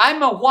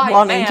I'm a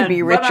white man, to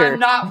be richer, but I'm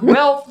not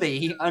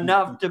wealthy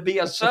enough to be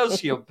a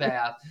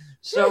sociopath.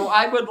 So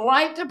I would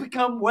like to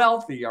become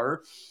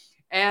wealthier.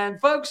 And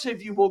folks,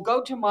 if you will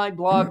go to my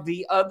blog,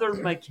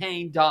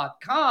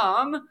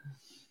 theothermccain.com,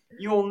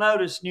 you will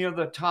notice near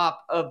the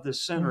top of the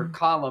center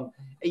column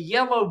a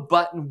yellow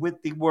button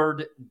with the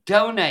word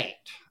donate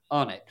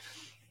on it.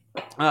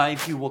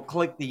 If you will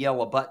click the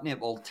yellow button, it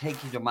will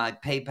take you to my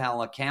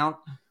PayPal account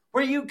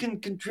where you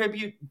can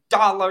contribute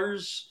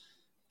dollars,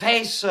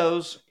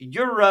 pesos,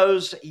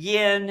 euros,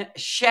 yen,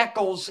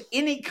 shekels,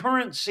 any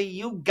currency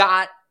you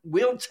got,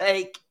 we'll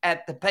take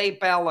at the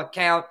PayPal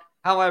account.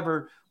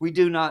 However, we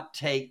do not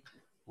take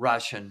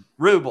Russian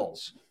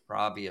rubles for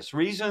obvious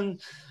reason.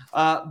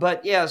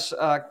 But yes,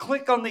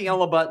 click on the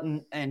yellow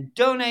button and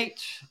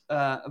donate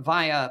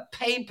via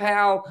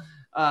PayPal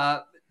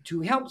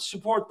to help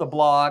support the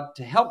blog,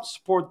 to help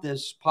support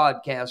this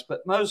podcast,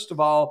 but most of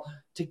all,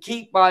 to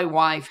keep my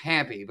wife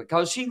happy,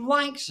 because she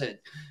likes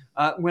it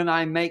when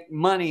I make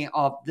money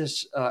off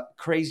this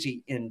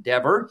crazy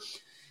endeavor.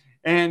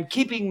 And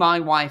keeping my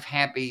wife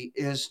happy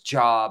is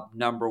job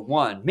number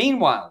one.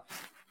 Meanwhile,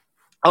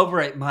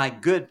 over at my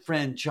good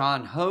friend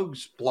John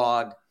Hoge's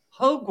blog,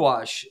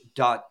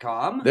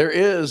 hogewash.com. There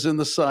is in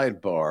the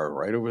sidebar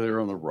right over there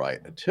on the right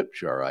a tip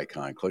jar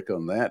icon. Click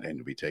on that and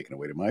you'll be taken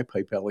away to my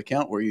PayPal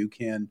account where you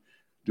can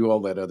do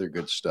all that other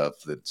good stuff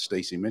that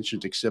Stacy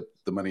mentioned, except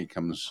the money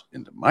comes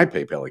into my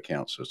PayPal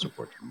account, so it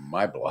supports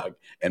my blog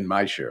and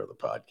my share of the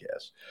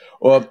podcast.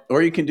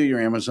 Or you can do your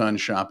Amazon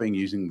shopping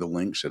using the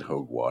links at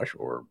Hogewash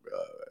or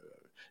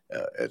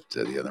at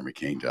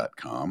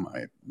theothermccain.com.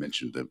 I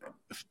mentioned the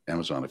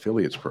Amazon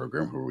Affiliates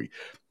Program where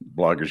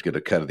bloggers get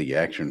a cut of the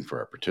action for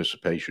our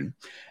participation.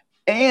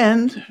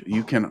 And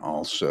you can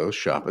also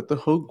shop at the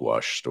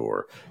Hogewash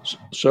store.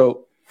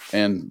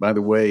 And by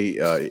the way,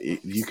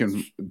 you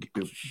can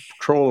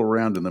troll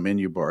around in the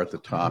menu bar at the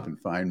top and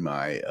find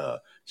my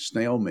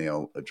snail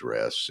mail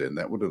address, and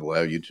that would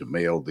allow you to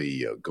mail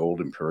the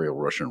gold Imperial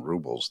Russian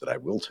rubles that I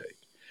will take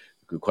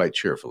quite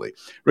cheerfully.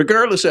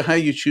 Regardless of how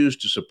you choose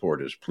to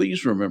support us,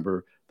 please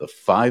remember the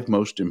 5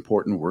 most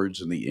important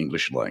words in the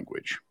English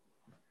language.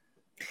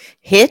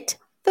 Hit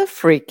the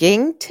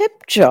freaking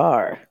tip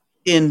jar.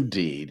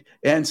 Indeed.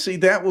 And see,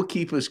 that will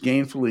keep us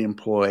gainfully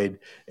employed,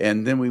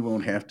 and then we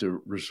won't have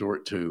to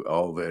resort to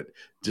all that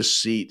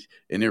deceit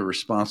and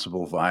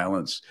irresponsible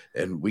violence,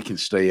 and we can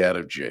stay out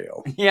of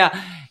jail. Yeah.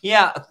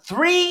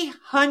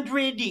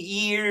 300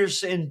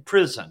 years in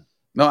prison.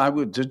 No, I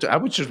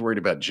was just worried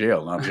about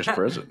jail, not just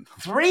prison.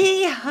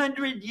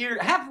 300 years.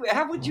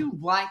 How would you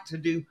like to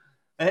be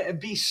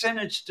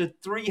sentenced to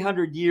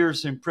 300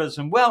 years in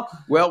prison? Well,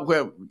 where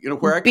I come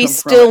from. Be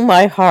still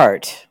my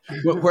heart.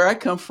 Where I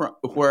come from,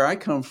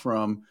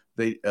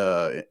 they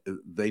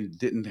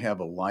didn't have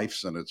a life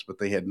sentence, but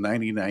they had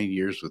 99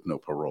 years with no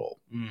parole.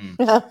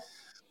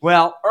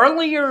 Well,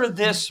 earlier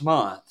this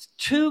month,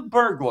 2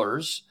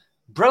 burglars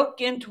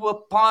broke into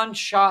a pawn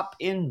shop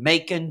in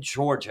Macon,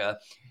 Georgia,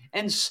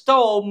 and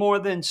stole more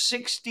than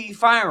 60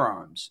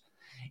 firearms.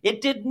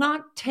 It did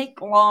not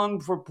take long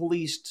for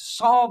police to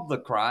solve the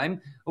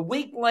crime. A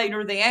week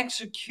later, they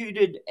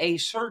executed a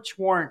search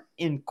warrant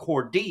in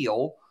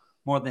Cordele,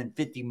 more than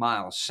 50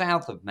 miles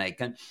south of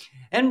Macon,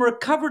 and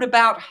recovered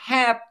about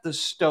half the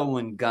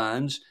stolen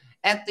guns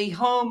at the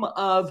home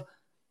of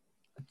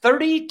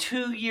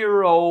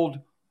 32-year-old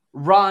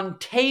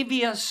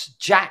Rontavious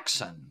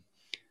Jackson.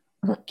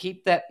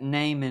 Keep that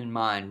name in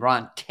mind,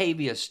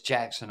 Rontavious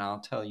Jackson. I'll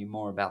tell you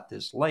more about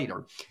this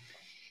later.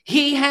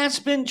 He has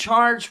been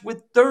charged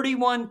with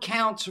 31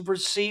 counts of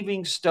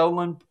receiving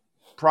stolen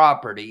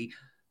property,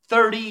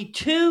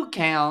 32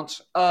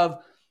 counts of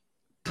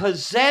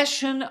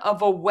possession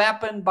of a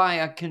weapon by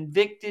a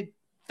convicted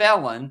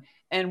felon,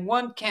 and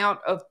 1 count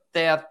of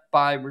theft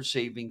by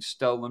receiving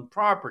stolen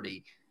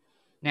property.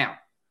 Now,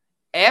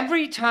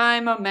 every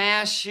time a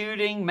mass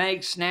shooting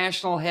makes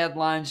national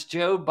headlines,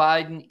 Joe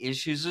Biden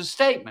issues a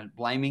statement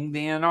blaming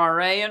the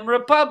NRA and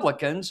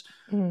Republicans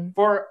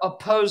for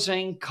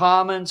opposing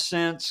common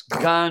sense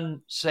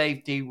gun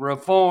safety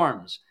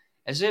reforms,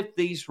 as if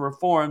these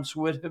reforms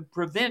would have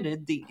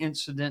prevented the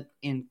incident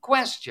in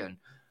question.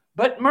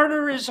 But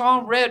murder is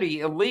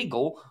already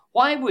illegal.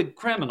 Why would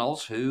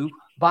criminals who,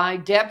 by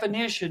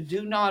definition,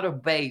 do not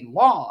obey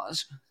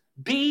laws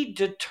be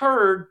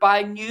deterred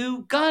by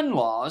new gun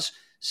laws,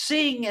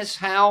 seeing as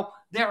how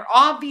they're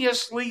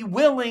obviously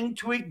willing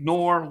to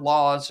ignore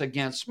laws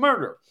against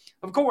murder?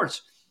 Of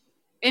course,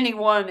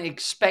 anyone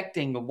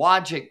expecting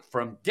logic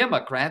from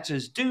Democrats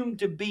is doomed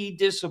to be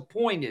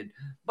disappointed.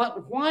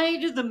 But why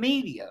do the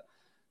media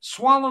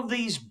swallow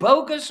these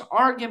bogus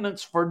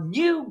arguments for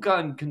new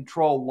gun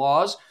control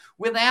laws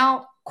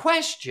without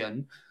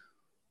question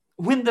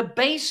when the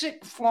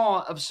basic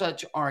flaw of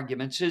such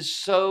arguments is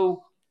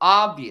so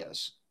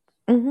obvious?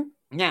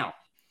 Now,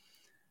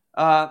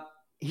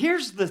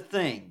 here's the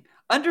thing.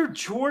 Under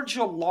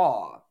Georgia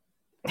law,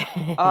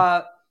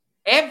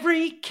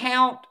 every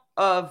count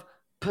of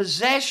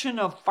possession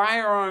of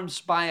firearms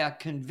by a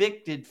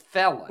convicted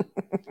felon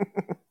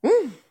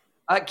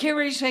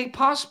carries a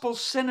possible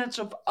sentence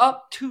of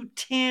up to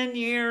 10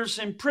 years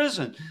in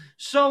prison.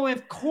 So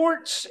if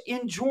courts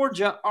in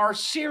Georgia are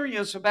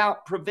serious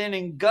about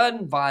preventing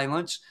gun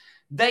violence,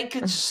 they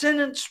could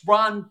sentence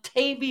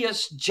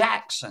Rontavious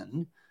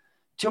Jackson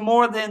to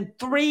more than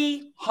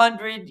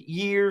 300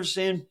 years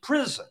in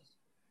prison.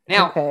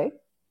 Now,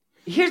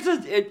 here's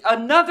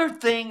another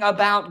thing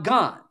about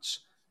guns.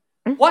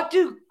 What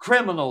do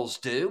criminals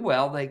do?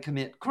 Well, they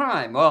commit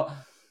crime. Well,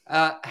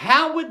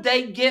 how would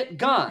they get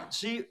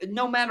guns?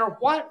 No matter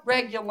what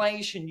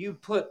regulation you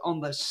put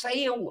on the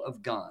sale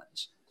of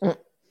guns,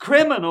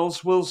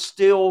 criminals will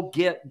still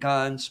get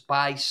guns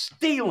by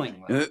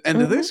stealing them.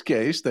 And in this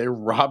case, they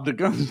robbed a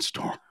gun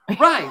store.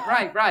 Right.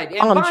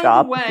 And by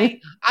the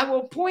way, I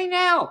will point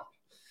out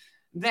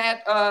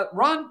that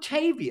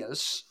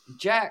Rontavious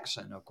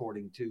Jackson,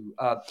 according to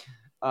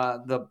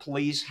the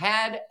police,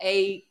 had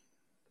a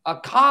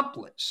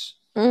accomplice.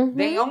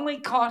 They only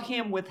caught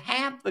him with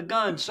half the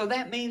guns, so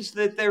that means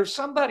that there's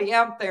somebody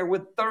out there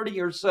with 30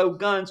 or so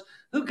guns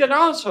who could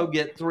also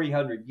get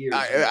 300 years.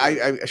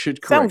 I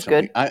should correct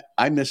something. I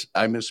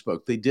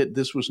misspoke.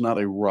 This was not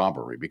a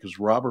robbery, because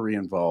robbery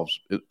involves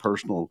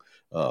personal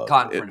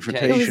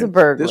confrontation. It was a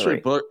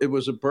burglary. It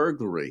was a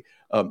burglary.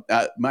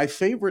 My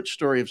favorite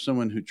story of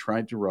someone who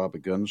tried to rob a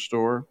gun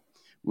store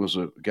was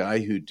a guy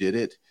who did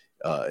it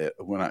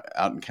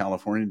out in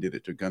California, did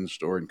it to a gun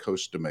store in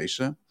Costa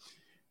Mesa.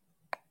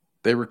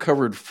 They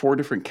recovered 4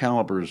 different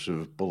calibers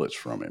of bullets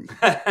from him.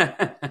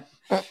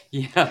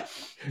 Yeah,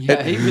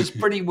 he was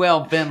pretty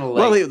well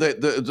ventilated. Well,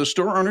 the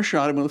store owner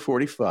shot him with a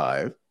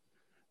 .45.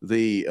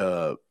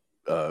 The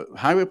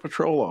highway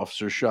patrol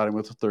officer shot him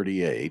with a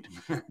 .38.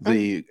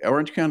 The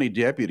Orange County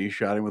deputy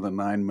shot him with a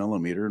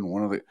 9mm, and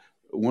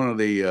one of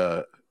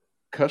the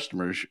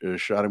customers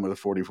shot him with a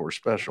 .44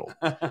 special.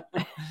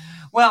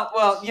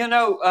 Well,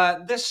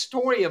 this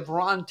story of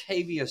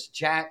Rontavious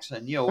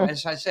Jackson,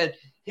 as I said,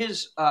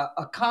 his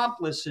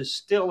accomplice is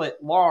still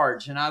at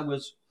large, and I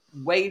was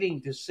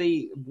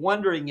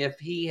wondering if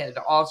he had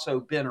also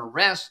been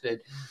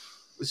arrested.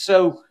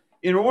 So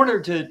in order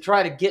to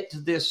try to get to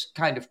this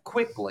kind of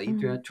quickly,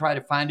 to try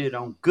to find it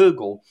on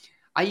Google,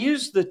 I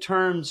used the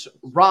terms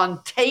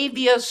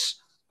Rontavious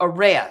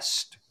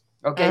arrest.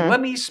 Okay, let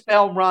me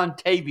spell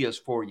Rontavious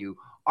for you.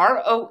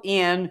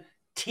 Rontavious.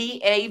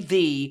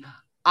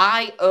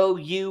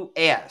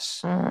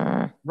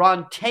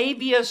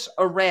 Rontavious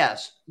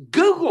arrest.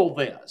 Google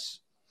this,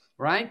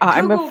 right?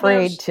 I'm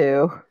afraid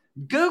to.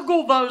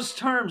 Google those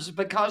terms,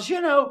 because,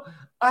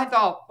 I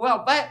thought,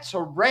 well, that's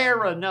a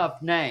rare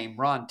enough name,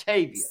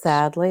 Rontavious.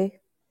 Sadly.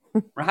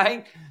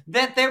 Right?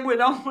 That there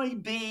would only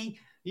be,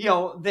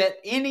 that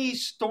any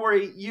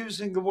story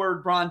using the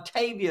word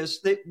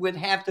Rontavious that would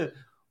have to,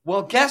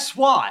 well, guess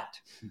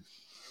what?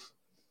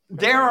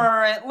 There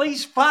are at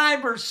least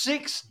 5 or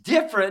 6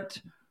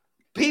 different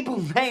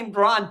people named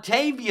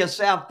Rontavious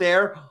out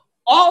there,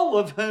 all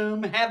of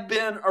whom have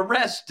been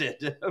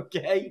arrested,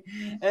 okay?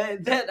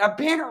 That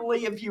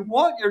apparently, if you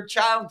want your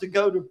child to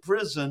go to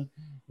prison,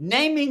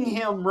 naming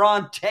him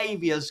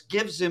Rontavious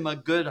gives him a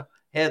good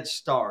head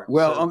start.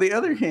 Well, on the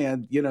other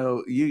hand,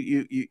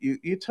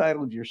 you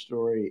titled your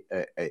story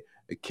a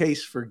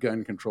case for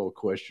gun control ?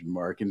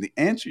 And the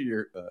answer to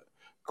your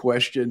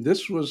question,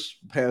 this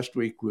past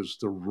week was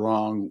the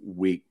wrong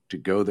week to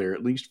go there,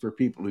 at least for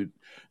people who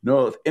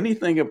know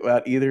anything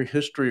about either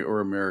history or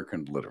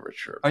American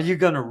literature. Are you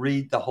going to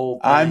read the whole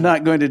thing? I'm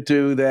not going to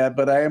do that,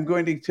 but I am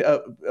going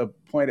to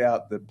point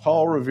out that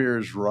Paul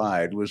Revere's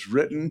Ride was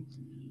written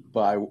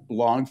by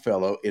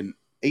Longfellow in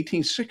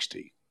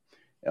 1860.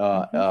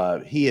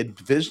 He had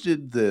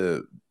visited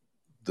the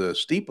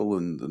steeple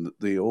in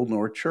the Old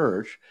North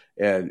Church,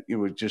 and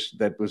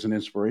that was an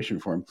inspiration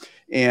for him.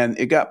 And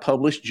it got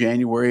published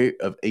January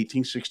of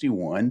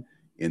 1861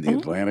 in the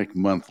Atlantic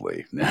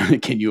Monthly. Now,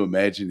 can you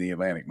imagine the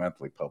Atlantic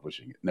Monthly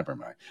publishing it? Never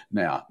mind.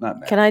 Now, not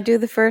now. Can I do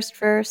the first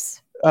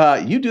verse?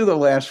 You do the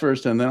last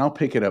verse, and then I'll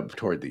pick it up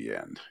toward the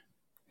end.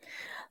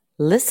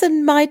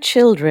 Listen, my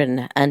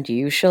children, and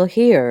you shall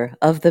hear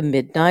of the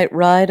midnight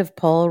ride of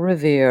Paul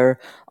Revere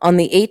on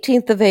the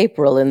 18th of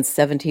April in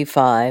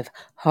 75.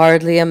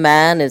 Hardly a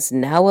man is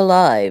now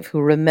alive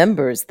who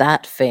remembers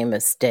that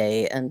famous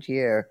day and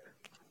year.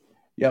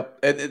 Yep,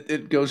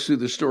 it goes through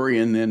the story,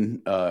 and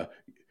then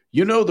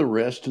you know the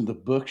rest in the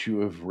books you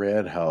have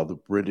read, how the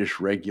British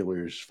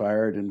regulars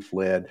fired and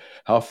fled,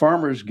 how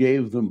farmers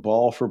gave them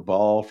ball for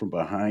ball from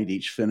behind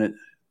each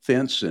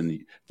fence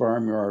and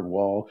farmyard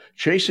wall,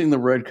 chasing the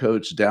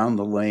redcoats down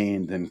the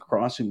lane, then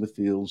crossing the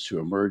fields to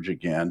emerge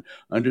again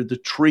under the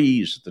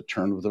trees at the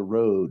turn of the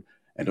road,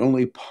 and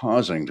only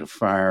pausing to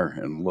fire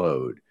and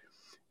load.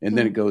 And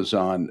then it goes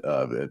on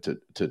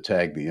to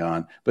tag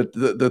beyond. But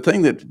the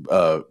thing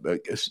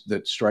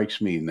that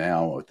strikes me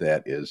now with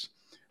that is,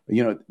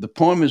 the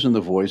poem is in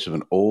the voice of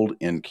an old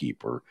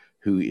innkeeper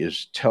who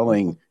is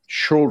telling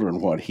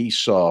children what he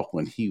saw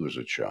when he was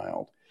a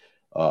child.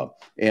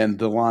 And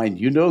the line,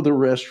 you know the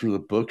rest from the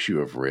books you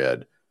have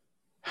read.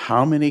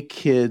 How many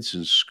kids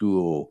in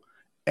school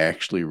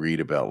actually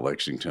read about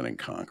Lexington and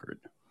Concord?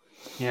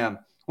 Yeah.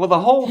 Well, the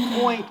whole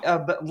point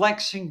of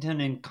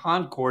Lexington and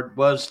Concord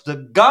was the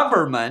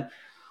government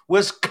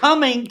was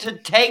coming to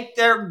take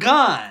their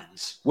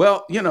guns.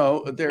 Well,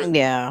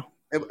 Yeah.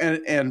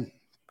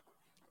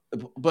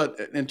 But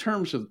in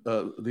terms of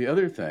the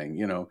other thing,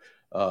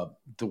 the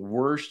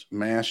worst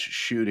mass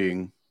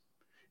shooting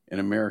in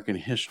American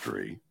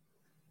history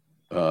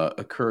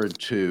occurred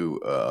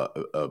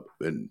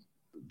in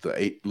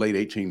the late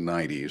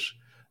 1890s.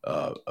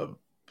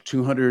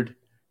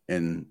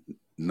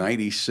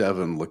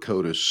 297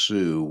 Lakota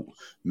Sioux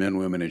men,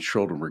 women, and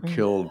children were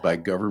killed by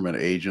government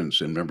agents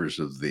and members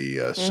of the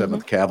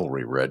 7th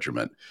Cavalry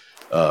Regiment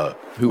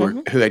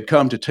who had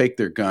come to take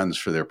their guns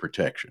for their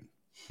protection.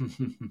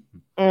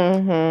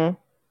 So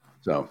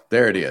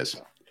there it is.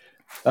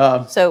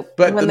 But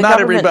when the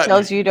government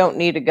tells you don't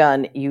need a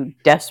gun, you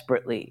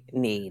desperately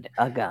need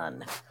a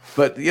gun.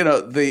 But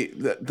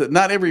the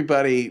not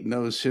everybody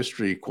knows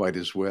history quite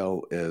as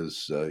well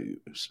as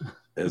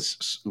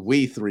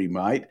we three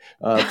might.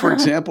 For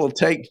example,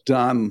 take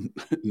Don.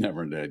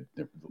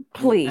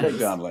 Please, take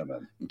Don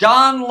Lemon.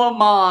 Don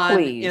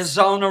Lemon is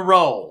on a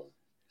roll,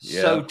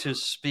 so to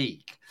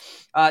speak.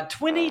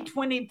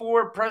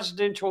 2024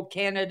 presidential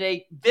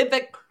candidate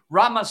Vivek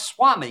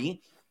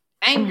Ramaswamy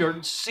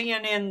angered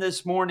CNN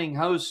This Morning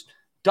host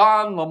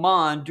Don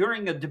Lemon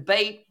during a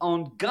debate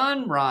on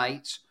gun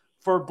rights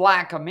for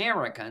Black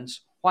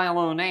Americans while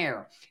on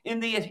air.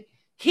 In the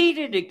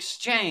heated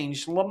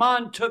exchange,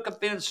 Lemon took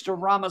offense to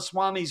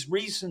Ramaswamy's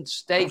recent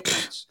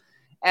statements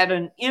at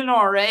an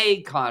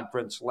NRA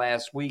conference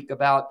last week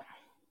about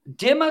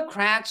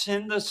Democrats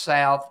in the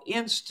South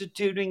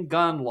instituting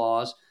gun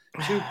laws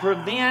to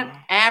prevent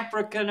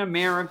African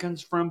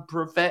Americans from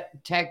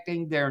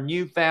protecting their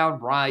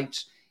newfound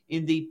rights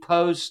in the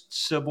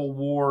post-Civil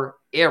War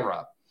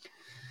era.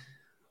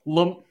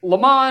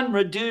 Lemon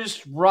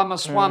reduced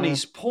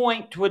Ramaswamy's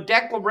point to a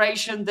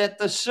declaration that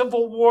the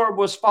Civil War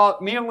was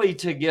fought merely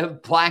to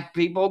give Black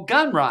people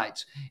gun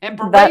rights and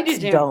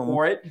berated him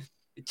for it,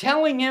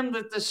 telling him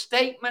that the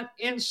statement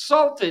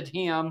insulted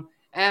him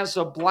as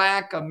a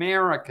Black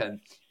American.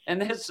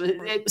 And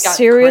it got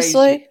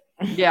seriously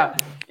crazy. Yeah.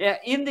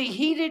 In the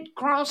heated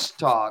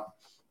crosstalk,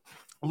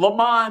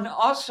 Lemon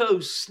also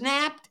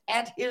snapped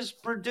at his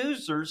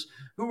producers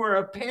who were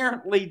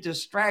apparently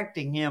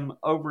distracting him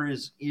over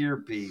his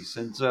earpiece.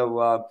 And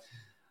so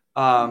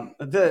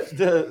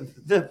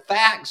the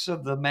facts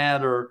of the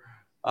matter,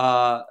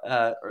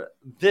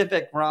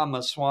 Vivek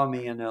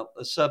Ramaswamy in a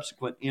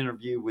subsequent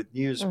interview with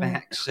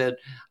Newsmax said,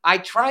 I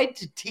tried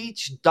to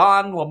teach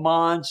Don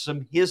Lemon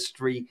some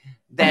history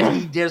that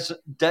he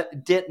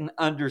didn't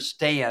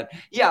understand.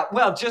 Yeah,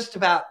 well, just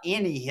about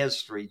any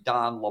history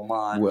Don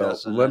Lemon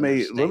doesn't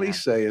understand. Let me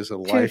say as a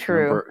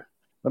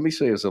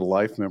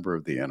life member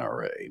of the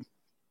NRA,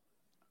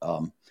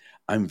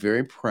 I'm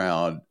very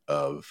proud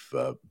of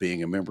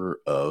being a member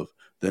of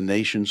the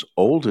nation's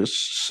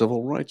oldest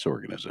civil rights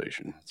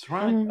organization. That's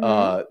right.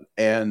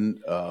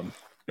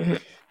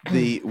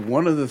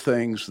 One of the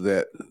things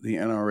that the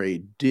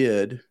NRA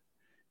did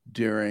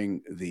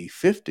during the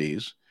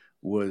 50s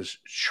was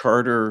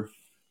charter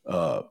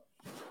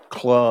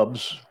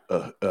clubs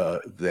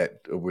that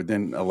were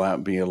then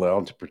being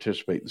allowed to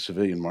participate in the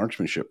civilian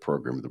marksmanship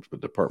program of the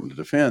Department of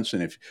Defense.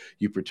 And if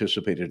you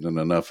participated in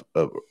enough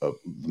of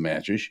the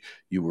matches,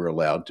 you were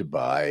allowed to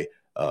buy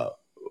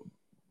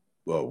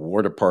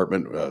War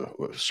Department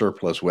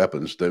surplus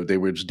weapons. They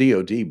were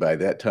DOD by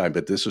that time,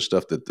 but this is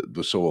stuff that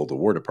was sold. The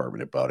War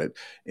Department had bought it,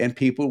 and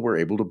people were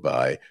able to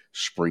buy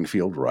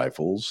Springfield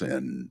rifles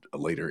and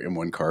later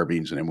M1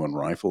 carbines and M1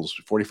 rifles,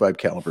 45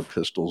 caliber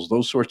pistols,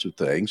 those sorts of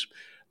things.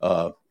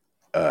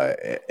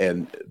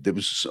 And there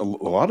was a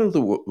lot of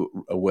the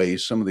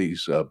ways some of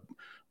these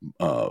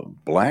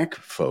black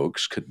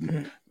folks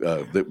could.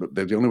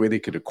 The only way they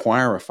could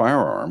acquire a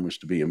firearm was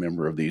to be a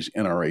member of these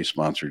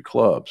NRA-sponsored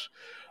clubs.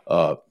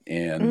 I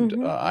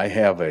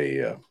have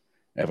a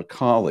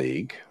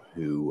colleague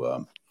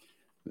who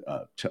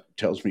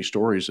tells me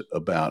stories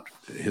about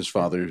his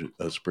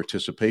father's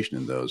participation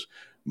in those.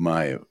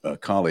 My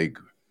colleague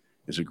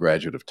is a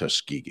graduate of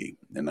Tuskegee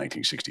in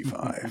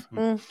 1965.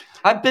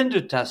 I've been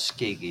to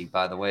Tuskegee,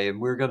 by the way, and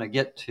we're going to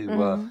get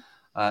to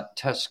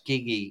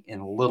Tuskegee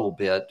in a little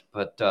bit.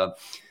 But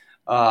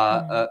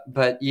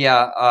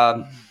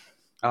yeah.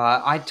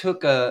 I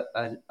took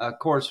a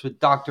course with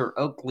Dr.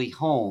 Oakley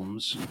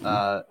Holmes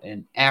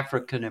in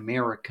African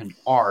American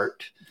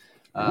art.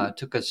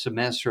 Took a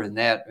semester in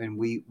that, and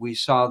we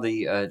saw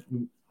the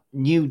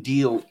New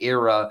Deal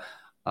era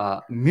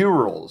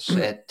murals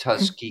at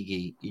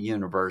Tuskegee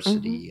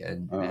University,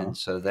 and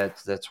so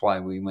that's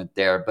why we went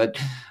there. But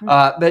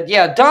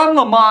yeah, Don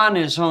Lemon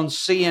is on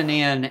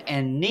CNN,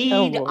 and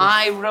need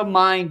I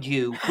remind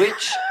you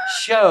which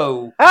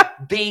show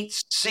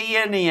beats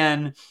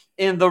CNN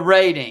in the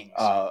ratings?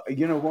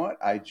 You know what?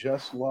 I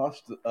just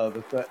lost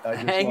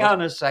Hang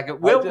on a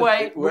second. We'll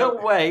wait.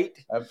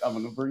 I'm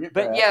going to bring it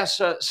back. But yes,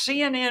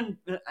 CNN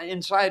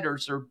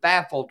insiders are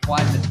baffled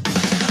why the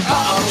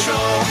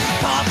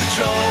Paw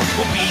Patrol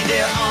will be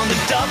there on the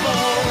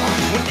double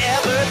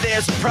whenever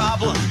there's a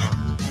problem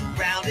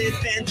around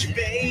Adventure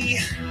Bay.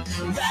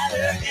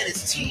 Ryder and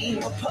his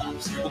team of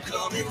pups will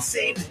come and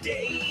save the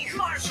day.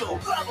 Marshall,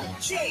 Rubble,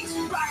 Chase,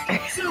 Rocky,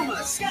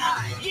 Zuma,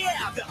 Sky,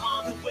 yeah, they're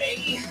on the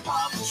way.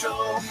 Paw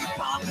Patrol,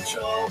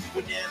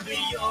 whenever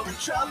you're in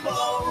trouble.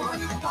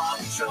 Paw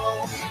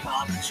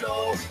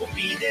Patrol will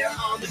be there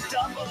on the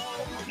double.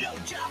 No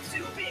job's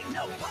too big,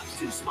 no pups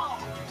too small.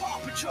 Paw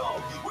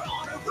Patrol, we're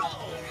on a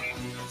roll.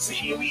 So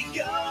here we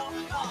go,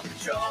 Paw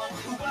Patrol,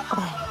 whoa,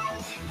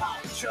 Paw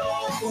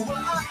Patrol, whoa,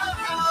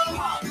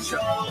 Paw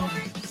Patrol.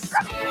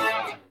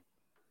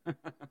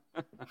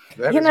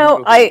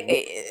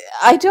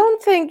 I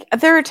don't think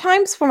there are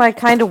times when I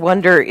kind of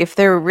wonder if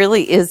there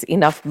really is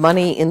enough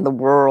money in the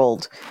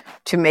world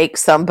to make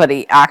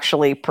somebody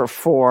actually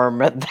perform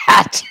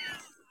that.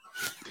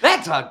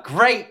 That's a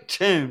great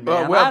tune,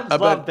 man. I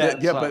love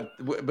that. Yeah, song.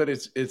 but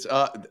it's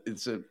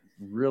a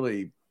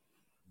really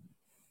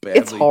badly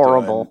it's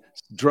horrible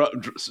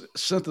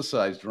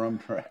synthesized drum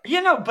track.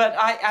 But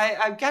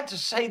I've got to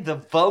say the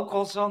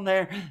vocals on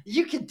there,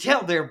 you can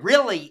tell they're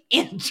really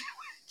into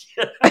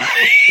it.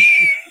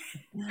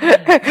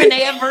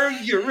 Whenever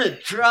you're in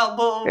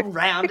trouble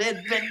around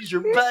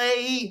Adventure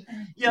Bay,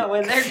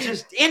 and they're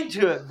just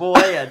into it, boy.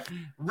 And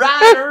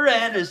Ryder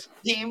and his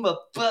team of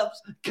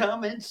pups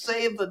come and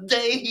save the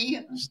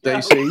day.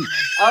 Stacy.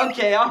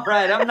 Okay, all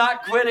right. I'm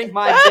not quitting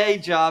my day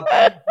job.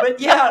 But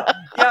yeah.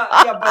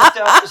 But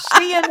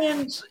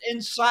CNN's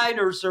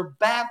insiders are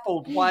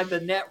baffled why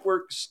the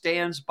network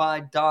stands by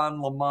Don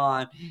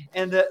Lemon.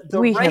 And the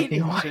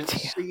ratings at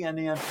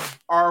CNN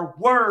are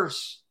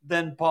worse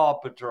than Paw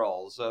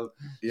Patrol. So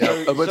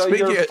your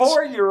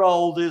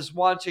 4-year-old is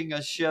watching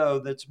a show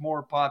that's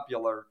more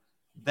popular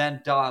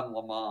than Don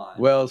Lemon.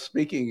 Well,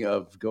 speaking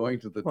of going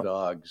to the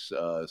dogs,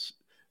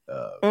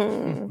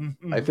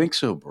 I think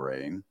so,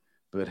 Brain.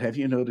 But have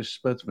you noticed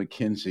Spuds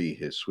McKenzie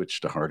has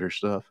switched to harder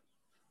stuff?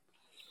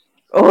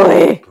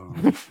 Oi.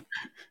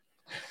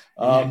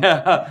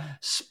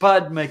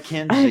 Spud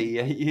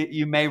McKenzie,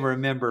 you may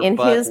remember. In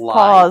Bud his Light.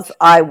 cause,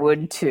 I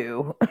would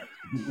too.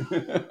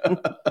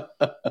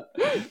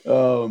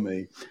 Oh,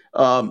 me.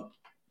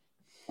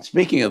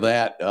 Speaking of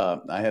that,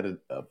 I had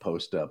a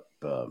post up,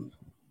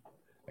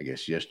 I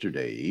guess,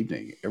 yesterday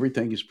evening.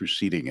 Everything is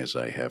proceeding as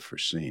I have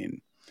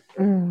foreseen.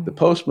 The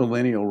Post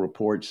Millennial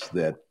reports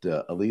that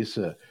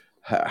Elisa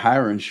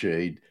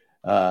Hirenshade,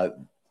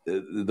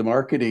 the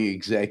marketing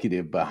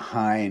executive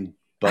behind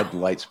Bud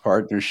Light's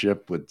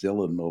partnership with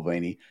Dylan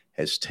Mulvaney,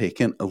 has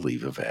taken a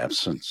leave of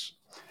absence.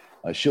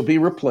 She'll be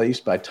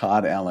replaced by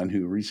Todd Allen,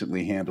 who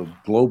recently handled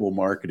global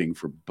marketing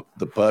for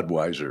the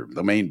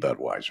main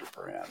Budweiser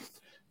brand.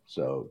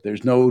 So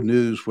there's no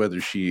news whether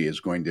she is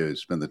going to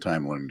spend the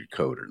time learning to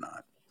code or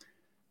not.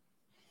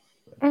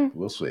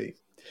 We'll see.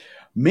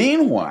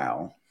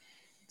 Meanwhile,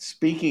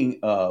 speaking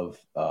of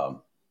that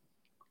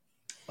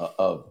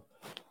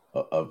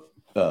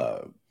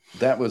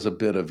was a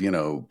bit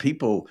of,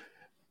 people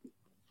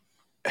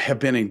have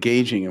been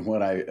engaging in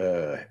what I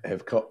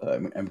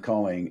am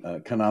calling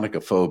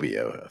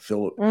canonicophobia,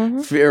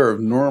 fear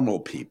of normal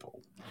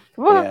people.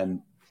 What?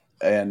 And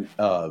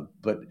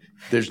But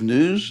there's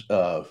news,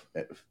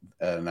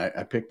 and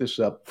I picked this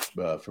up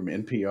from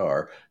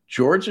NPR.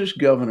 Georgia's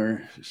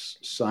governor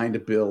signed a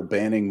bill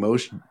banning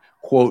most,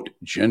 quote,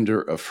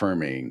 gender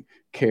affirming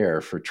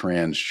care for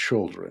trans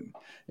children.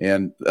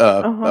 And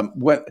my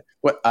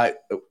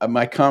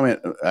comment,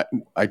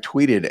 I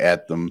tweeted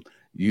at them,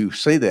 you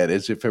say that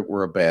as if it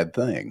were a bad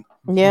thing.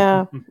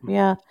 Yeah.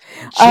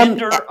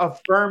 Gender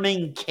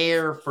affirming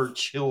care for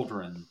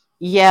children.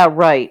 Yeah,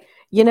 right.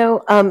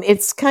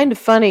 It's kind of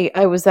funny.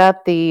 I was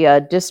at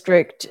the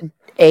District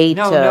 8.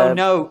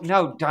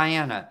 No,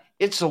 Diana.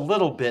 It's a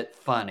little bit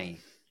funny.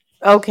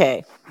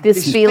 Okay.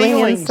 This feeling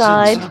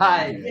inside.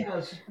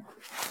 Yes.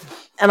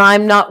 And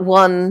I'm not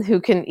one who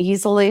can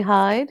easily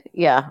hide.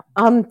 Yeah,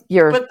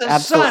 you're but the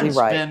absolutely sun's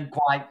right. Been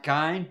quite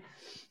kind.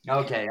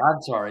 Okay,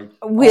 I'm sorry.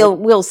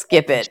 We'll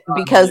skip it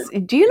because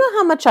do you know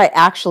how much I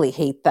actually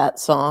hate that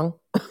song?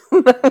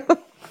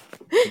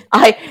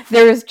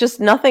 There is just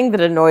nothing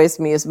that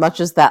annoys me as much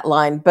as that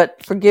line.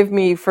 But forgive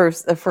me for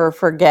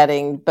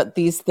forgetting. But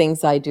these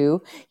things I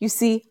do. You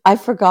see,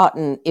 I've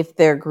forgotten if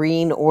they're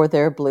green or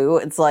they're blue.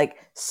 It's like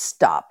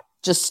stop,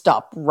 just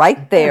stop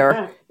right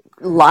there.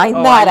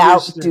 Line that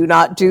out. Do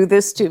not do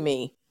this to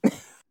me.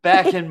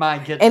 Back in my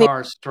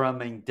guitar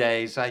strumming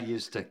days, I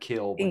used to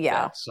kill with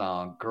that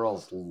song.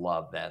 Girls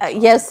love that song.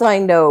 Yes, I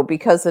know,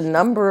 because a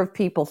number of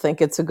people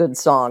think it's a good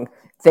song.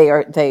 They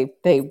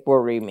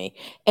worry me.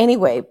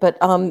 Anyway, but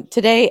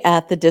today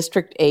at the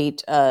District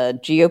 8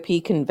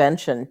 GOP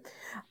convention,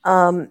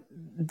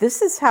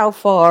 this is how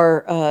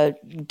far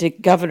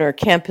Governor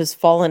Kemp has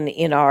fallen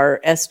in our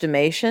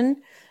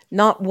estimation.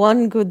 Not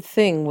one good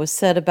thing was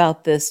said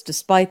about this,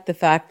 despite the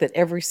fact that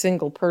every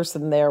single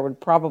person there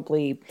would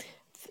probably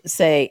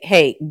say,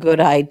 hey, good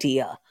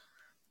idea.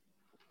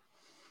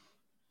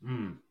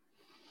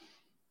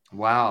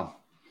 Wow.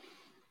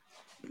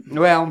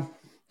 Well,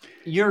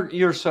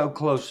 you're so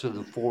close to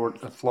the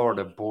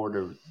Florida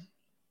border.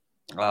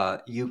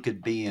 You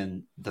could be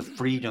in the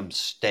Freedom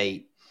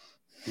State,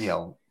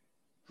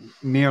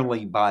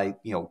 merely by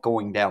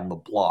going down the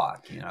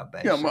block,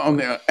 basically. On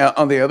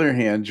the other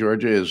hand,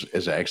 Georgia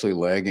is actually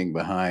lagging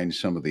behind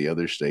some of the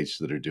other states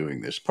that are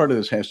doing this. Part of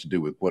this has to do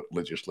with what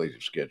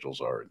legislative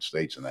schedules are in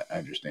states, and I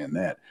understand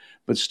that.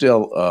 But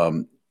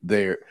still,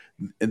 their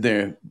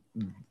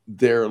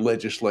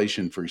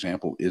legislation, for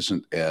example,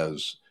 isn't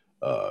as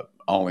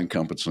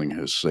all-encompassing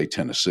as, say,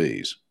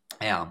 Tennessee's.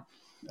 Yeah.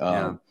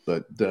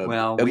 But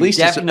at least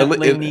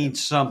definitely need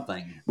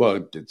something.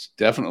 Well, it's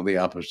definitely the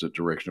opposite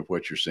direction of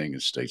what you're seeing in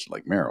states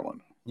like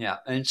Maryland. Yeah,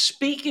 and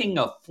speaking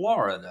of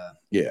Florida,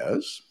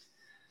 yes,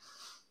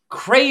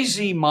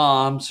 crazy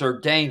moms are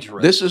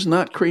dangerous. This is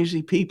not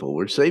crazy people.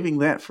 We're saving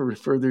that for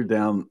further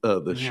down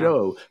the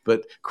show.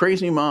 But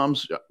crazy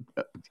moms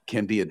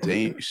can be a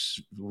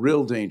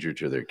real danger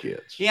to their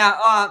kids.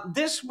 Yeah.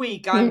 This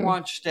week I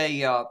watched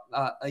a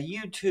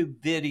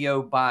YouTube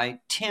video by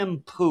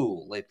Tim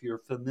Pool. If you're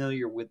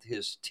familiar with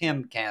his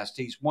Timcast,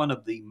 he's one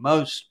of the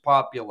most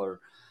popular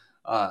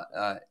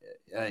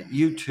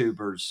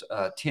YouTubers,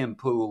 Tim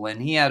Pool,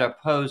 and he had a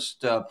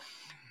post.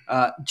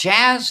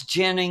 Jazz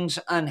Jennings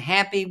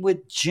unhappy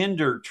with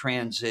gender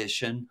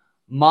transition.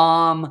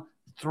 Mom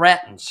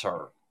threatens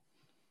her.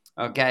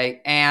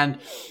 Okay. And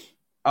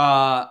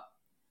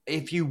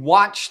if you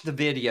watched the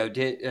video,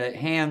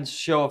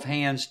 show of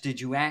hands, did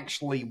you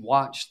actually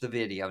watch the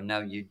video? No,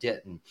 you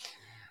didn't.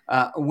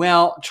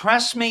 Well,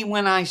 trust me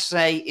when I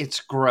say it's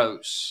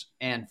gross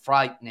and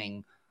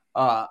frightening.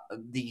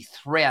 The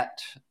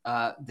threat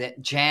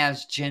that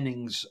Jazz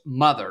Jennings'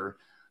 mother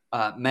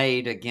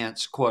made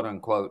against, quote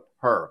unquote,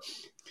 her.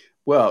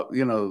 Well,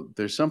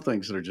 there's some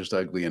things that are just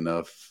ugly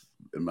enough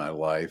in my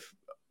life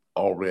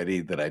already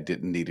that I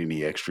didn't need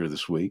any extra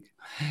this week.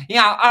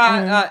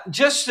 Yeah,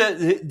 just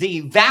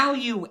the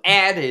value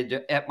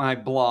added at my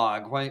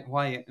blog.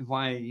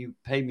 Why you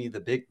pay me the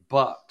big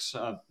bucks?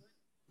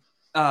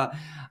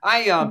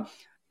 I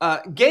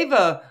gave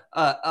a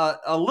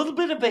little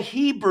bit of a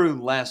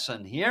Hebrew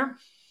lesson here,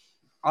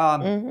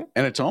 and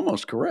it's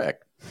almost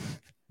correct.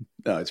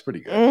 No, it's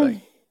pretty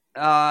good.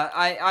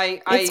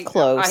 It's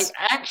close.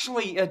 I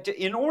actually,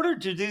 in order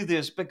to do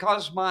this,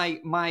 because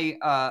my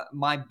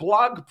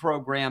blog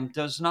program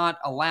does not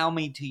allow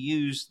me to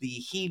use the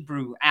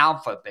Hebrew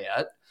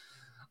alphabet,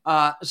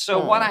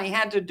 so what I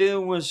had to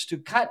do was to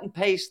cut and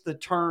paste the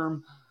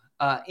term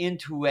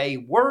into a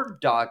Word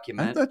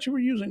document. I thought you were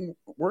using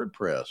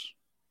WordPress.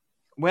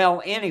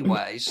 Well,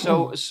 anyway,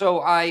 so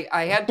I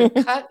had to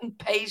cut and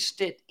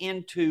paste it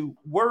into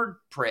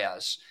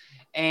WordPress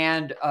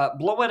and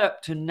blow it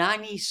up to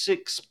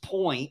 96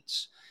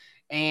 points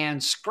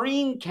and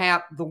screen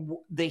cap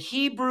the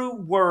Hebrew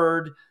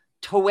word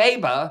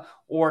toeva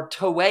or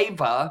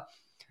toeva,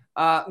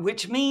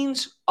 which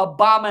means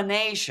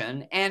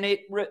abomination, and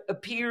it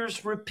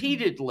appears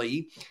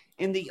repeatedly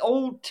in the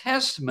Old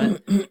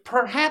Testament,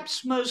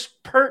 perhaps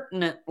most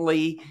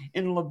pertinently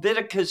in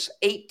Leviticus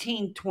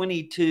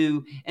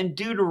 18:22 and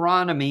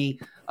Deuteronomy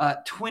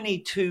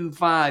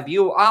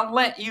 22:5. I'll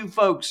let you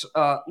folks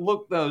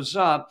look those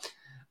up.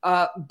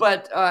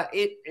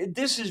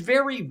 This is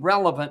very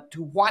relevant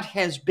to what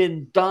has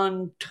been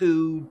done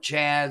to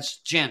Jazz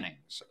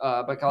Jennings,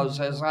 because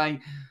as I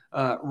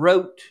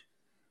wrote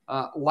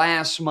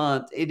last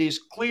month, it is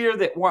clear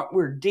that what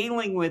we're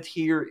dealing with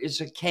here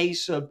is a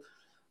case of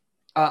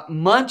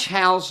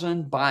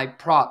Munchausen by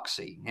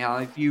proxy. Now,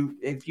 if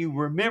you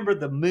remember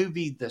the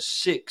movie The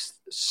Sixth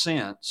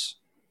Sense,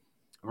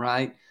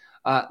 right?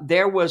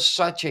 There was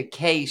such a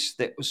case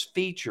that was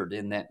featured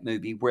in that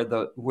movie where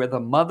the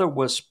mother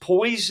was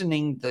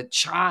poisoning the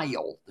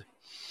child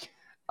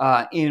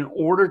in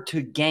order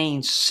to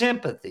gain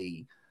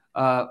sympathy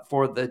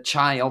for the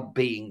child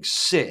being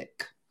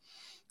sick.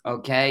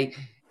 Okay,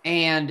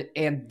 and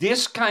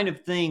this kind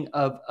of thing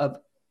of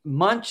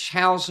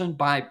Munchausen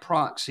by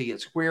proxy,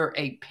 it's where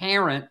a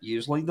parent,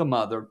 usually the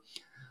mother,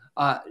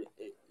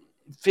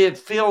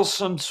 feels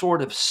some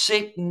sort of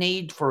sick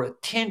need for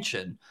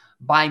attention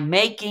by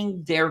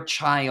making their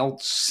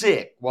child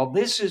sick. Well,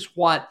 this is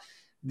what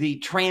the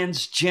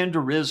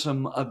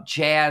transgenderism of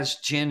Jazz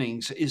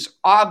Jennings is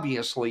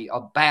obviously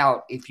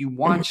about if you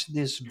watch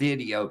this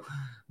video.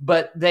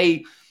 But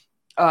the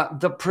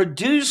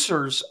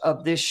producers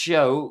of this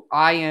show,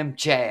 I Am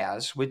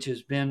Jazz, which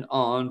has been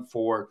on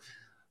for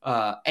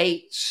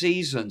 8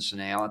 seasons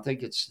now. I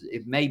think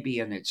it may be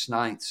in its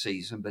 9th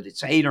season, but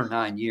it's 8 or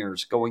 9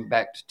 years going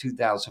back to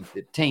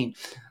 2015.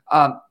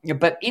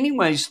 But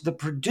anyways, the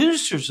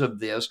producers of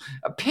this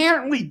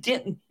apparently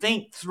didn't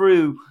think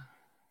through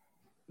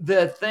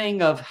the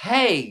thing of,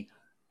 hey,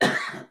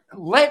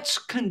 let's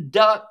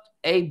conduct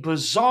a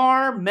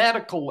bizarre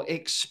medical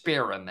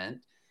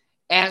experiment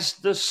as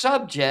the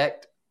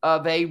subject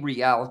of a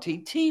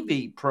reality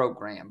TV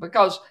program.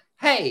 Because,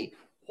 hey,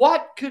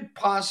 what could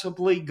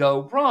possibly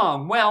go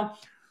wrong? Well,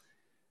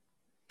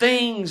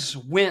 things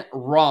went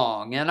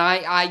wrong. And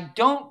I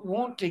don't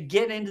want to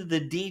get into the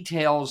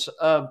details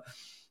of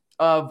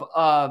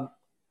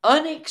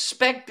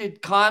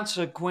unexpected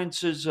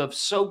consequences of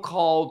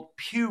so-called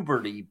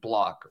puberty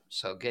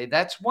blockers. Okay,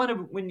 that's one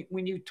of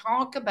when you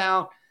talk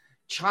about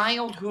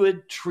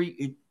childhood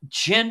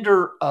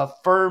gender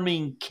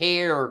affirming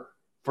care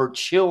for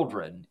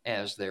children,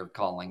 as they're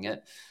calling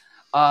it.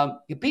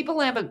 People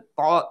haven't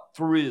thought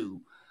through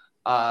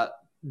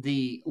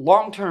the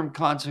long-term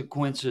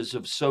consequences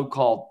of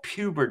so-called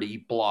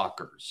puberty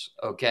blockers,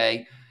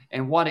 okay,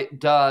 and what it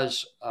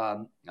does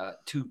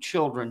to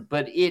children.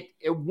 But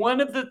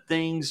one of the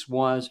things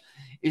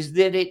is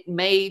that it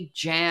made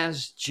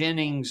Jazz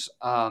Jennings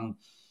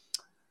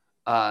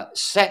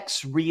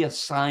sex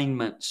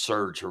reassignment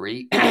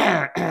surgery,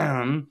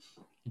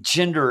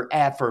 gender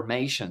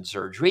affirmation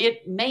surgery.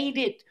 It made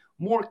it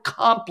more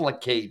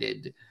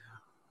complicated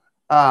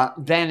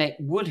than it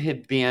would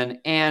have been.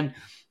 And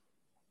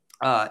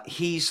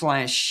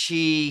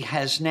he/she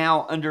has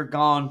now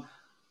undergone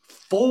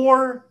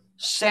 4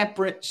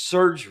 separate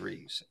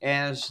surgeries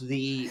as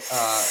the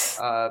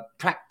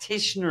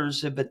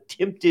practitioners have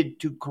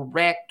attempted to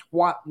correct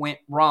what went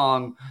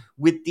wrong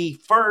with the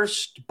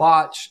first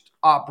botched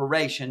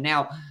operation.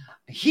 Now,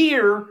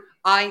 here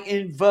I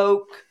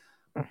invoke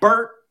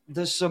Bert,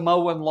 the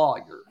Samoan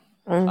lawyer,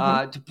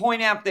 to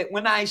point out that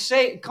when I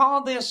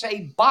call this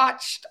a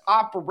botched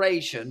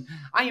operation,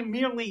 I am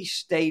merely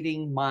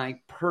stating my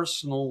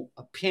personal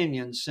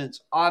opinion, since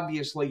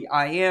obviously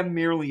I am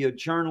merely a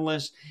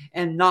journalist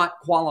and not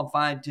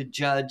qualified to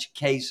judge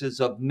cases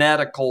of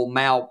medical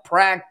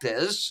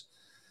malpractice.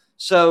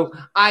 So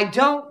I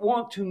don't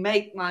want to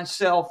make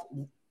myself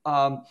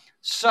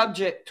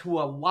subject to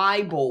a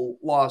libel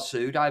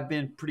lawsuit. I've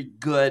been pretty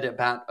good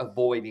about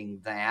avoiding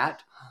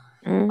that.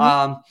 We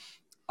won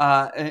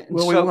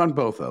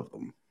both of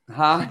them.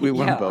 Huh? We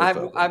won both of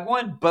them. I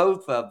won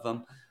both of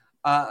them.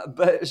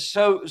 But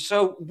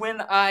so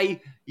when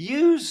I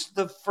use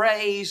the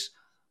phrase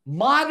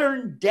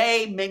modern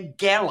day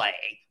Mengele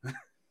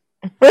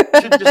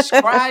to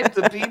describe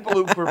the people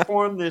who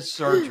perform this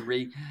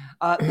surgery,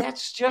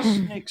 that's just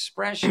an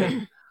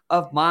expression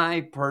of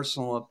my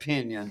personal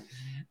opinion.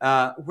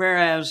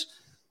 Whereas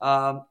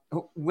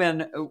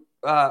when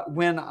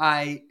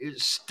I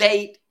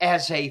state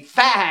as a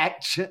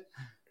fact,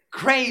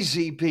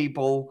 crazy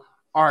people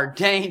are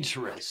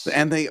dangerous.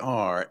 And they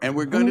are. And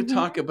we're going to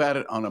talk about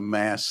it on a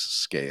mass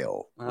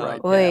scale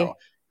now.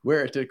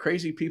 Where the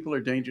crazy people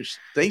are dangerous.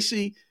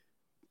 Stacy,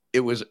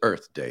 it was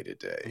Earth Day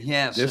today.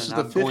 Yes. This is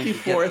the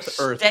 54th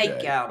Earth Day.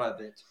 Steak out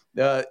of it.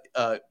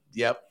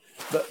 Yep.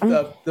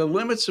 The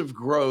limits of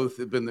growth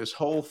have been this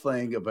whole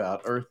thing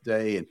about Earth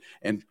Day,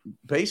 and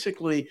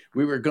basically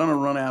we were going to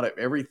run out of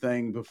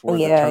everything before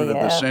the turn of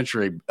the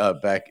century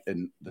back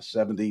in the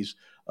 70s.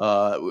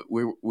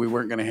 We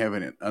weren't going to have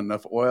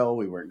enough oil.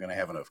 We weren't going to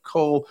have enough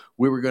coal.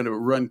 We were going to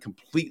run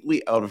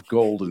completely out of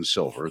gold and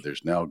silver.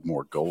 There's now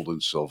more gold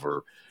and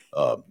silver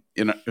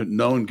in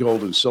known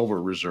gold and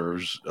silver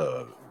reserves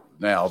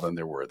now than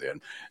there were then.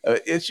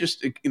 It's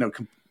just,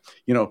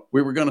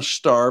 we were going to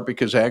starve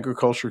because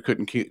agriculture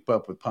couldn't keep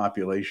up with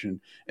population.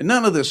 And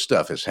none of this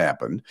stuff has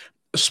happened.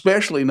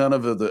 especially none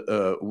of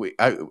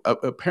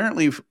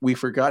apparently we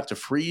forgot to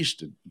freeze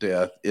to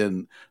death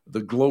in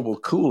the global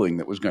cooling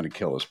that was going to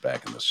kill us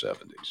back in the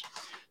 70s.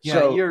 Yeah,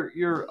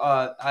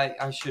 so,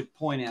 I should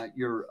point out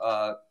you're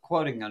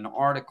quoting an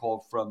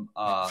article from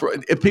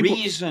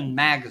Reason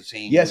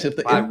magazine, yes,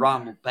 by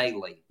Ronald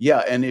Bailey. Yeah,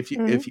 and if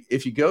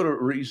you go to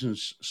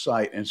Reason's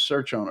site and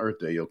search on Earth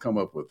Day, you'll come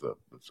up with a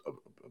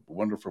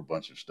wonderful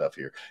bunch of stuff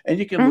here, and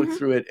you can look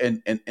through it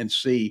and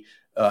see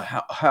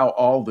how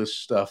all this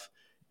stuff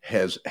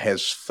has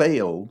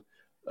failed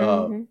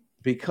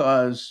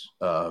because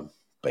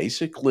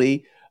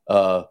basically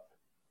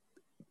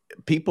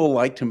people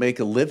like to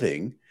make a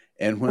living.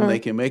 And when they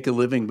can make a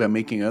living by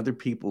making other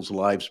people's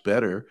lives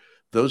better,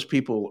 those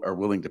people are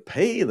willing to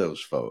pay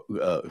those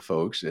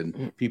folks,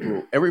 and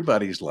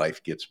everybody's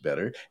life gets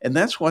better. And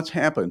that's what's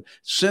happened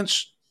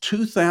since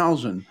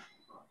 2000.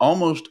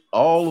 Almost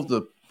all of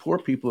the poor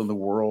people in the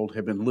world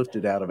have been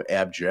lifted out of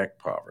abject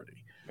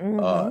poverty,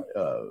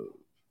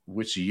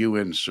 which the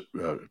UN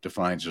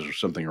defines as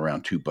something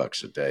around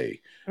 $2 a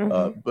day.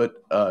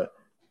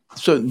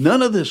 So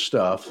none of this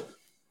stuff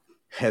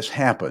has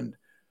happened,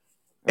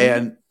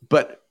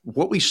 but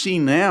what we see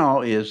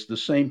now is the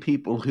same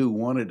people who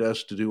wanted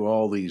us to do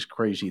all these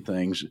crazy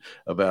things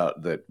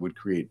that would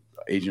create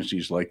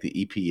agencies like the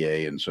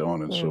EPA and so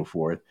on and so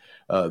forth.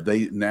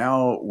 They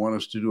now want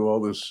us to do all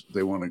this.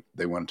 They want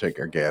to take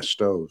our gas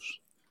stoves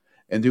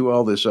and do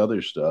all this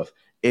other stuff.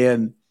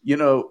 And,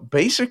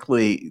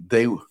 basically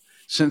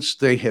since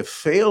they have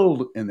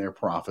failed in their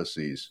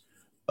prophecies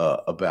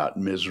about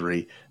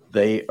misery,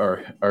 they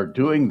are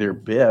doing their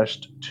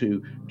best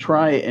to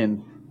try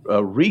and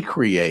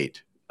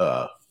recreate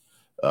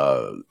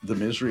the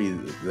misery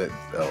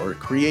or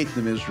create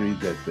the misery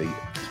that they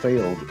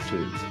failed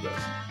to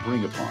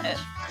bring upon us,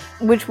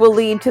 which will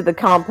lead to the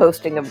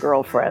composting of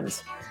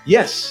girlfriends.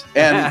 Yes,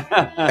 and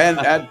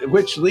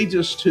which leads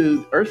us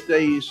to Earth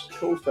Day's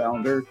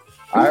co-founder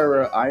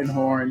Ira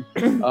Einhorn,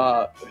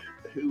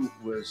 who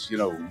was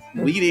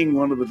leading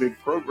one of the big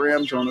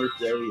programs on Earth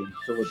Day in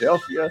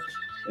Philadelphia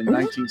in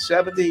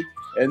 1970.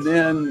 And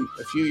then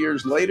a few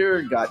years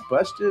later got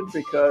busted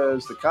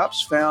because the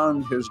cops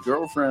found his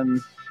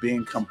girlfriend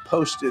being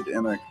composted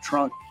in a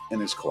trunk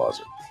in his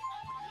closet.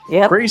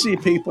 Yep. Crazy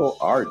people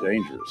are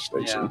dangerous,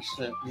 Stacy.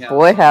 Yeah.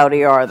 Boy,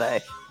 howdy are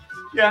they.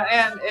 Yeah,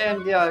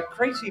 and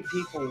crazy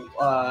people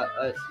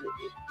are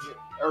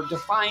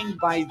defined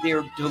by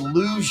their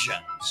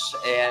delusions.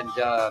 And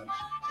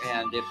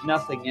if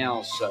nothing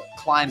else,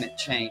 climate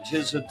change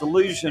is a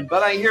delusion.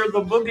 But I hear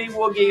the boogie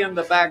woogie in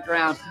the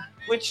background,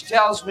 which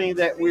tells me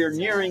that we're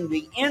nearing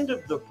the end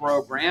of the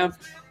program.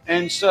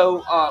 And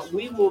so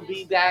we will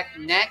be back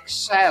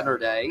next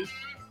Saturday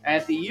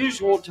at the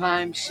usual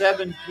time,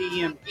 7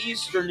 p.m.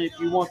 Eastern, if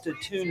you want to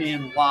tune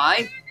in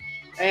live.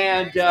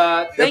 And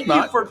thank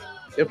you for...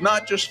 If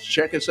not, just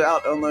check us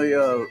out on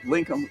the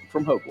link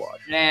from Hoge.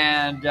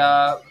 And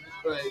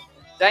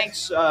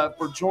thanks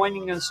for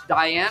joining us,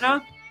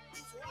 Dianna.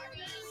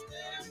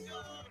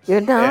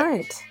 Good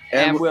night.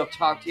 And we'll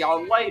talk to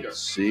y'all later.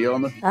 See you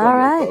on the All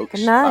right. folks.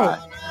 Good night.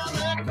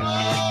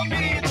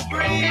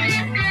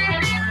 Bye.